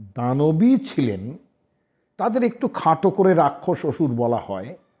দানবী ছিলেন, তাদের একটু খাটো করে রাক্ষস অসুর বলা হয়।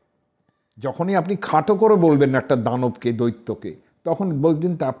 যখনই আপনি খাটো করে বলবেন একটা দানবকে, দৈত্যকে, তখন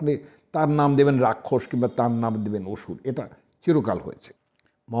বলবেন তা আপনি তার নাম দেবেন রাক্ষস কিংবা তার নাম দেবেন অসুর। এটা চিরকাল হয়েছে।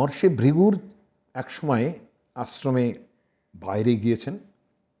 মহর্ষি ভৃগুর এক সময়ে আশ্রমে বাইরে গিয়েছেন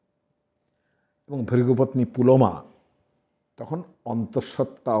এবং ভৃগুপত্নী পুলোমা তখন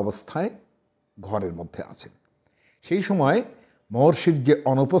অন্তঃসত্ত্বা অবস্থায় ঘরের মধ্যে আছেন। সেই সময় মহর্ষির যে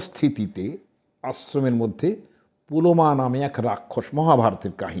অনুপস্থিতিতে আশ্রমের মধ্যে পুলোমা নামে এক রাক্ষস,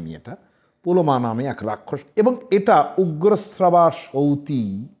 মহাভারতের কাহিনী এটা, পুলোমা নামে এক রাক্ষস, এবং এটা উগ্রশ্রাবা সৌতি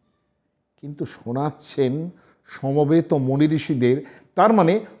কিন্তু শোনাচ্ছেন সমবেত মনি ঋষিদের, তার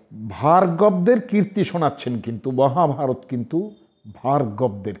মানে ভার্গবদের কীর্তি শোনাচ্ছেন। কিন্তু মহাভারত কিন্তু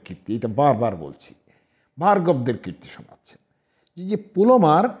ভার্গবদের কীর্তি, এটা বারবার বলছি, ভার্গবদের কীর্তি শোনাচ্ছেন। যে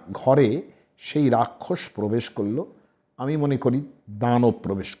পুলোমার ঘরে সেই রাক্ষস প্রবেশ করলো, আমি মনে করি দানব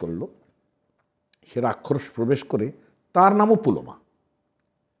প্রবেশ করলো। সে রাক্ষস প্রবেশ করে, তার নামও পুলোমা,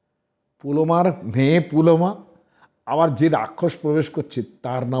 পুলোমার মেয়ে পুলোমা, আবার যে রাক্ষস প্রবেশ করছে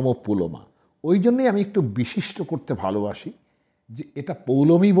তার নামও পুলোমা। ওই জন্যই আমি একটু বিশিষ্ট করতে ভালোবাসি যে এটা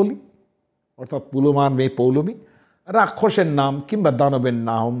পৌলমী বলি, অর্থাৎ পুলমার মেয়ে পৌলমী। রাক্ষসের নাম কিংবা দানবের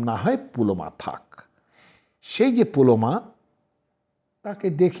নাম না হয় পুলমা থাক। সেই যে পুলমা, তাকে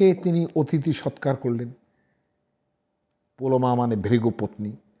দেখে তিনি অতিথি সৎকার করলেন। পুলমা মানে ভৃগু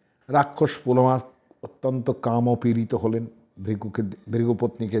পত্নী। রাক্ষস পুলমা অত্যন্ত কামপীড়িত হলেন ভৃগু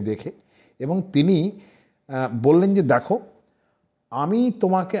পত্নীকে দেখে, এবং তিনি বললেন যে দেখো, আমি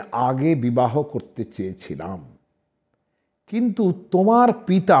তোমাকে আগে বিবাহ করতে চেয়েছিলাম, কিন্তু তোমার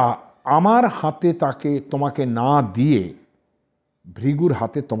পিতা আমার হাতে তোমাকে না দিয়ে ভৃগুর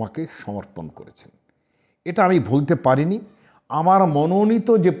হাতে তোমাকে সমর্পণ করেছেন। এটা আমি ভুলতে পারিনি। আমার মনোনীত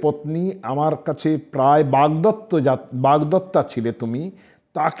যে পত্নী, আমার কাছে প্রায় বাগদত্তা ছিলে তুমি,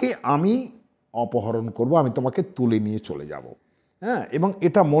 তাকে আমি অপহরণ করব, আমি তোমাকে তুলে নিয়ে চলে যাব। হ্যাঁ, এবং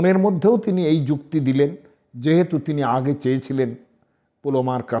এটা মনের মধ্যেও তিনি এই যুক্তি দিলেন, যেহেতু তিনি আগে চেয়েছিলেন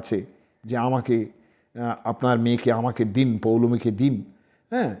পুলমার কাছে যে আমাকে, আপনার মেয়েকে আমাকে দিন, পৌলমীকে দিন।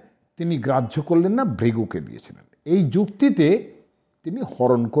 হ্যাঁ, তিনি গ্রাহ্য করলেন না, ভৃগুকে দিয়েছিলেন। এই যুক্তিতে তিনি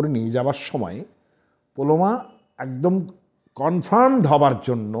হরণ করে নিয়ে যাওয়ার সময় পুলমা একদম কনফার্মড হবার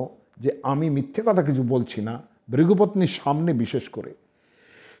জন্য যে আমি মিথ্যে কথা কিছু বলছি না, ভৃগুপত্নীর সামনে বিশেষ করে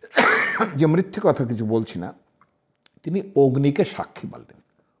যে মিথ্যে কথা কিছু বলছি না, তিনি অগ্নিকে সাক্ষী বললেন।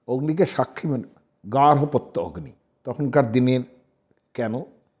 অগ্নিকে সাক্ষী মানে গার্হপত্য অগ্নি। তখনকার দিনের কেন,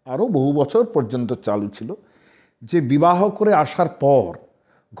 আরও বহু বছর পর্যন্ত চালু ছিল যে বিবাহ করে আসার পর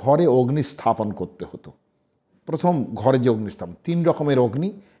ঘরে অগ্নি স্থাপন করতে হতো। প্রথম ঘরে যে অগ্নি স্থাপন, 3 রকমের অগ্নি,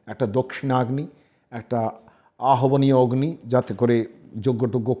 একটা দক্ষিণাগ্নি, একটা আহ্বনীয় অগ্নি যাতে করে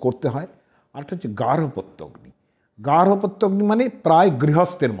যজ্ঞটজ্ঞ করতে হয়, আরেকটা হচ্ছে গার্হপত্য অগ্নি। গার্হপত্য অগ্নি মানে প্রায়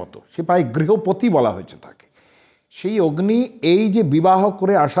গৃহস্থের মতো, সে প্রায় গৃহপতি বলা হয়েছে তাকে। সেই অগ্নি এই যে বিবাহ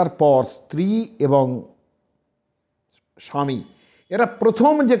করে আসার পর স্ত্রী এবং স্বামী এরা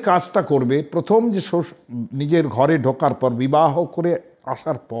প্রথম যে কাজটা করবে, প্রথম যে নিজের ঘরে ঢোকার পর, বিবাহ করে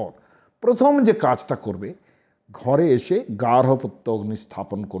আসার পর প্রথম যে কাজটা করবে, ঘরে এসে গার্হপত্য অগ্নি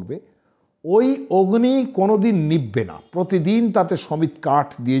স্থাপন করবে। ওই অগ্নি কোনোদিন নিভবে না, প্রতিদিন তাতে সমিত কাঠ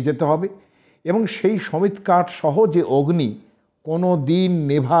দিয়ে যেতে হবে, এবং সেই সমিত কাঠ সহ যে অগ্নি কোনো দিন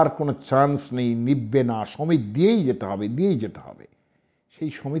নেভার কোনো চান্স নেই, নিভবে না, সমিত দিয়েই যেতে হবে, দিয়েই যেতে হবে। সেই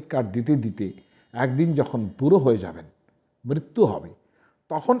সমিত কাঠ দিতে দিতে একদিন যখন বুড়ো হয়ে যাবেন, মৃত্যু হবে,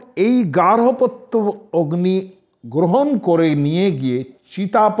 তখন এই গার্হপত্য অগ্নি গ্রহণ করে নিয়ে গিয়ে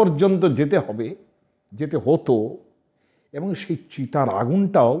চিতা পর্যন্ত যেতে হতো, এবং সেই চিতার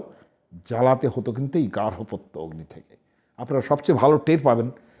আগুনটাও জ্বালাতে হতো কিন্তু এই গার্হপত্য অগ্নি থেকে। আপনারা সবচেয়ে ভালো টের পাবেন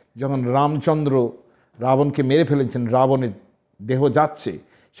যখন রামচন্দ্র রাবণকে মেরে ফেলেছেন, রাবণের দেহ যাচ্ছে,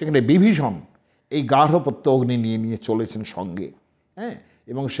 সেখানে বিভীষণ এই গার্হপত্য অগ্নি নিয়ে নিয়ে চলেছেন সঙ্গে। হ্যাঁ,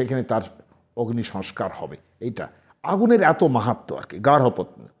 এবং সেখানে তার অগ্নি সংস্কার হবে। এইটা আগুনের এত মাহাত্ম্য আর কি,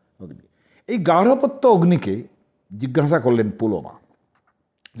 গার্হপত্য অগ্নি। এই গার্হপত্য অগ্নিকে জিজ্ঞাসা করলেন পুলমা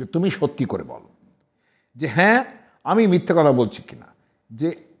যে তুমি সত্যি করে বলো যে হ্যাঁ আমি মিথ্যে কথা বলছি কিনা, যে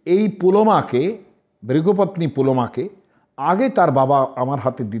এই পুলমাকে, ভৃগুপত্নী পুলমাকে আগে তার বাবা আমার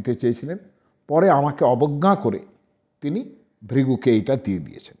হাতে দিতে চেয়েছিলেন, পরে আমাকে অবজ্ঞা করে তিনি ভৃগুকে এইটা দিয়ে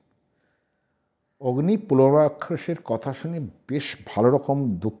দিয়েছেন। অগ্নি পুলরাক্ষসের কথা শুনে বেশ ভালো রকম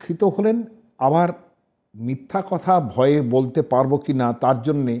দুঃখিত হলেন, আবার মিথ্যা কথা ভয়ে বলতে পারবো কি না তার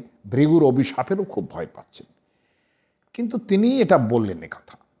জন্যে ভৃগুর অভিশাপেরও খুব ভয় পাচ্ছেন। কিন্তু তিনি এটা বললেন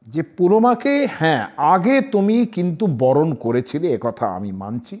কথা যে পুলমাকে, হ্যাঁ আগে তুমি কিন্তু বরণ করেছিলে, একথা আমি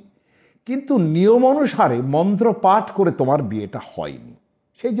মানছি, কিন্তু নিয়ম অনুসারে মন্ত্র পাঠ করে তোমার বিয়েটা হয়নি,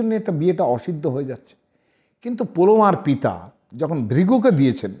 সেই জন্য এটা বিয়েটা অসিদ্ধ হয়ে যাচ্ছে। কিন্তু পুলমার পিতা যখন ভৃগুকে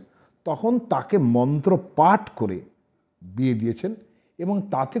দিয়েছেন তখন তাকে মন্ত্র পাঠ করে বিয়ে দিয়েছেন, এবং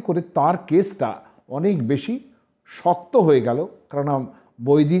তাতে করে তার কেসটা অনেক বেশি শক্ত হয়ে গেল, কারণ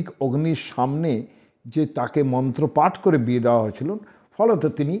বৈদিক অগ্নির সামনে যে তাকে মন্ত্র পাঠ করে বিয়ে দেওয়া হয়েছিল, ফলত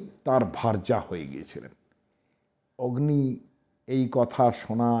তিনি তার ভার্যা হয়ে গিয়েছিলেন। অগ্নি এই কথা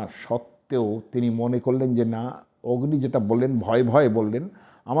শোনা সত্ত্বেও তিনি মনে করলেন যে না, অগ্নি যেটা বললেন, ভয়ে ভয়ে বললেন,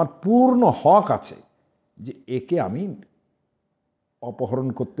 আমার পূর্ণ হক আছে যে একে আমি অপহরণ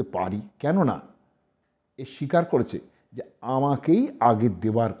করতে পারি, কেননা এ স্বীকার করেছে যে আমাকেই আগে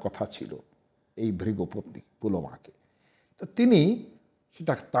দেওয়ার কথা ছিল এই ভৃগুপত্নী পুলমাকে। তো তিনি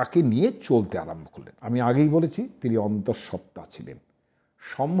সেটা তাকে নিয়ে চলতে আরম্ভ করলেন। আমি আগেই বলেছি তিনি অন্তঃসত্ত্বা ছিলেন।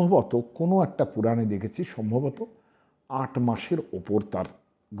 সম্ভবত কোনো একটা পুরাণে দেখেছি, সম্ভবত 8 মাসের ওপর তার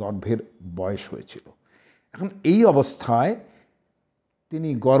গর্ভের বয়স হয়েছিল। এখন এই অবস্থায় তিনি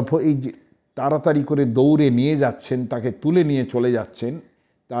এই যে তাড়াতাড়ি করে দৌড়ে নিয়ে যাচ্ছেন, তাকে তুলে নিয়ে চলে যাচ্ছেন,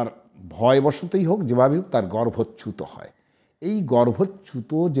 তার ভয়বশতই হোক যেভাবে হোক তার গর্ভচ্যুত হয়। এই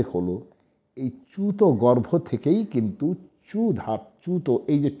গর্ভচ্যুত যে হলো, এই চ্যুত গর্ভ থেকেই কিন্তু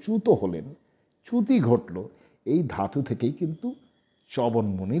এই যে চ্যুত হলেন, চ্যুতি ঘটল, এই ধাতু থেকেই কিন্তু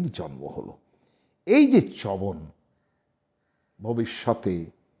চবনমুনির জন্ম হলো। এই যে চবন, ভবিষ্যতে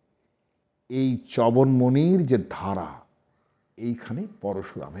এই চবনমুনির যে ধারা, এইখানে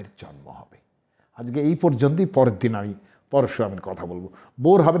পরশুরামের জন্ম হবে। আজকে এই পর্যন্তই, পরের দিন আমি পরশুরামের কথা বলবো।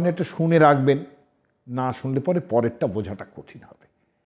 বোর হবেন না, এটা শুনে রাখবেন, না শুনলে পরে পরেরটা বোঝাটা কঠিন হবে।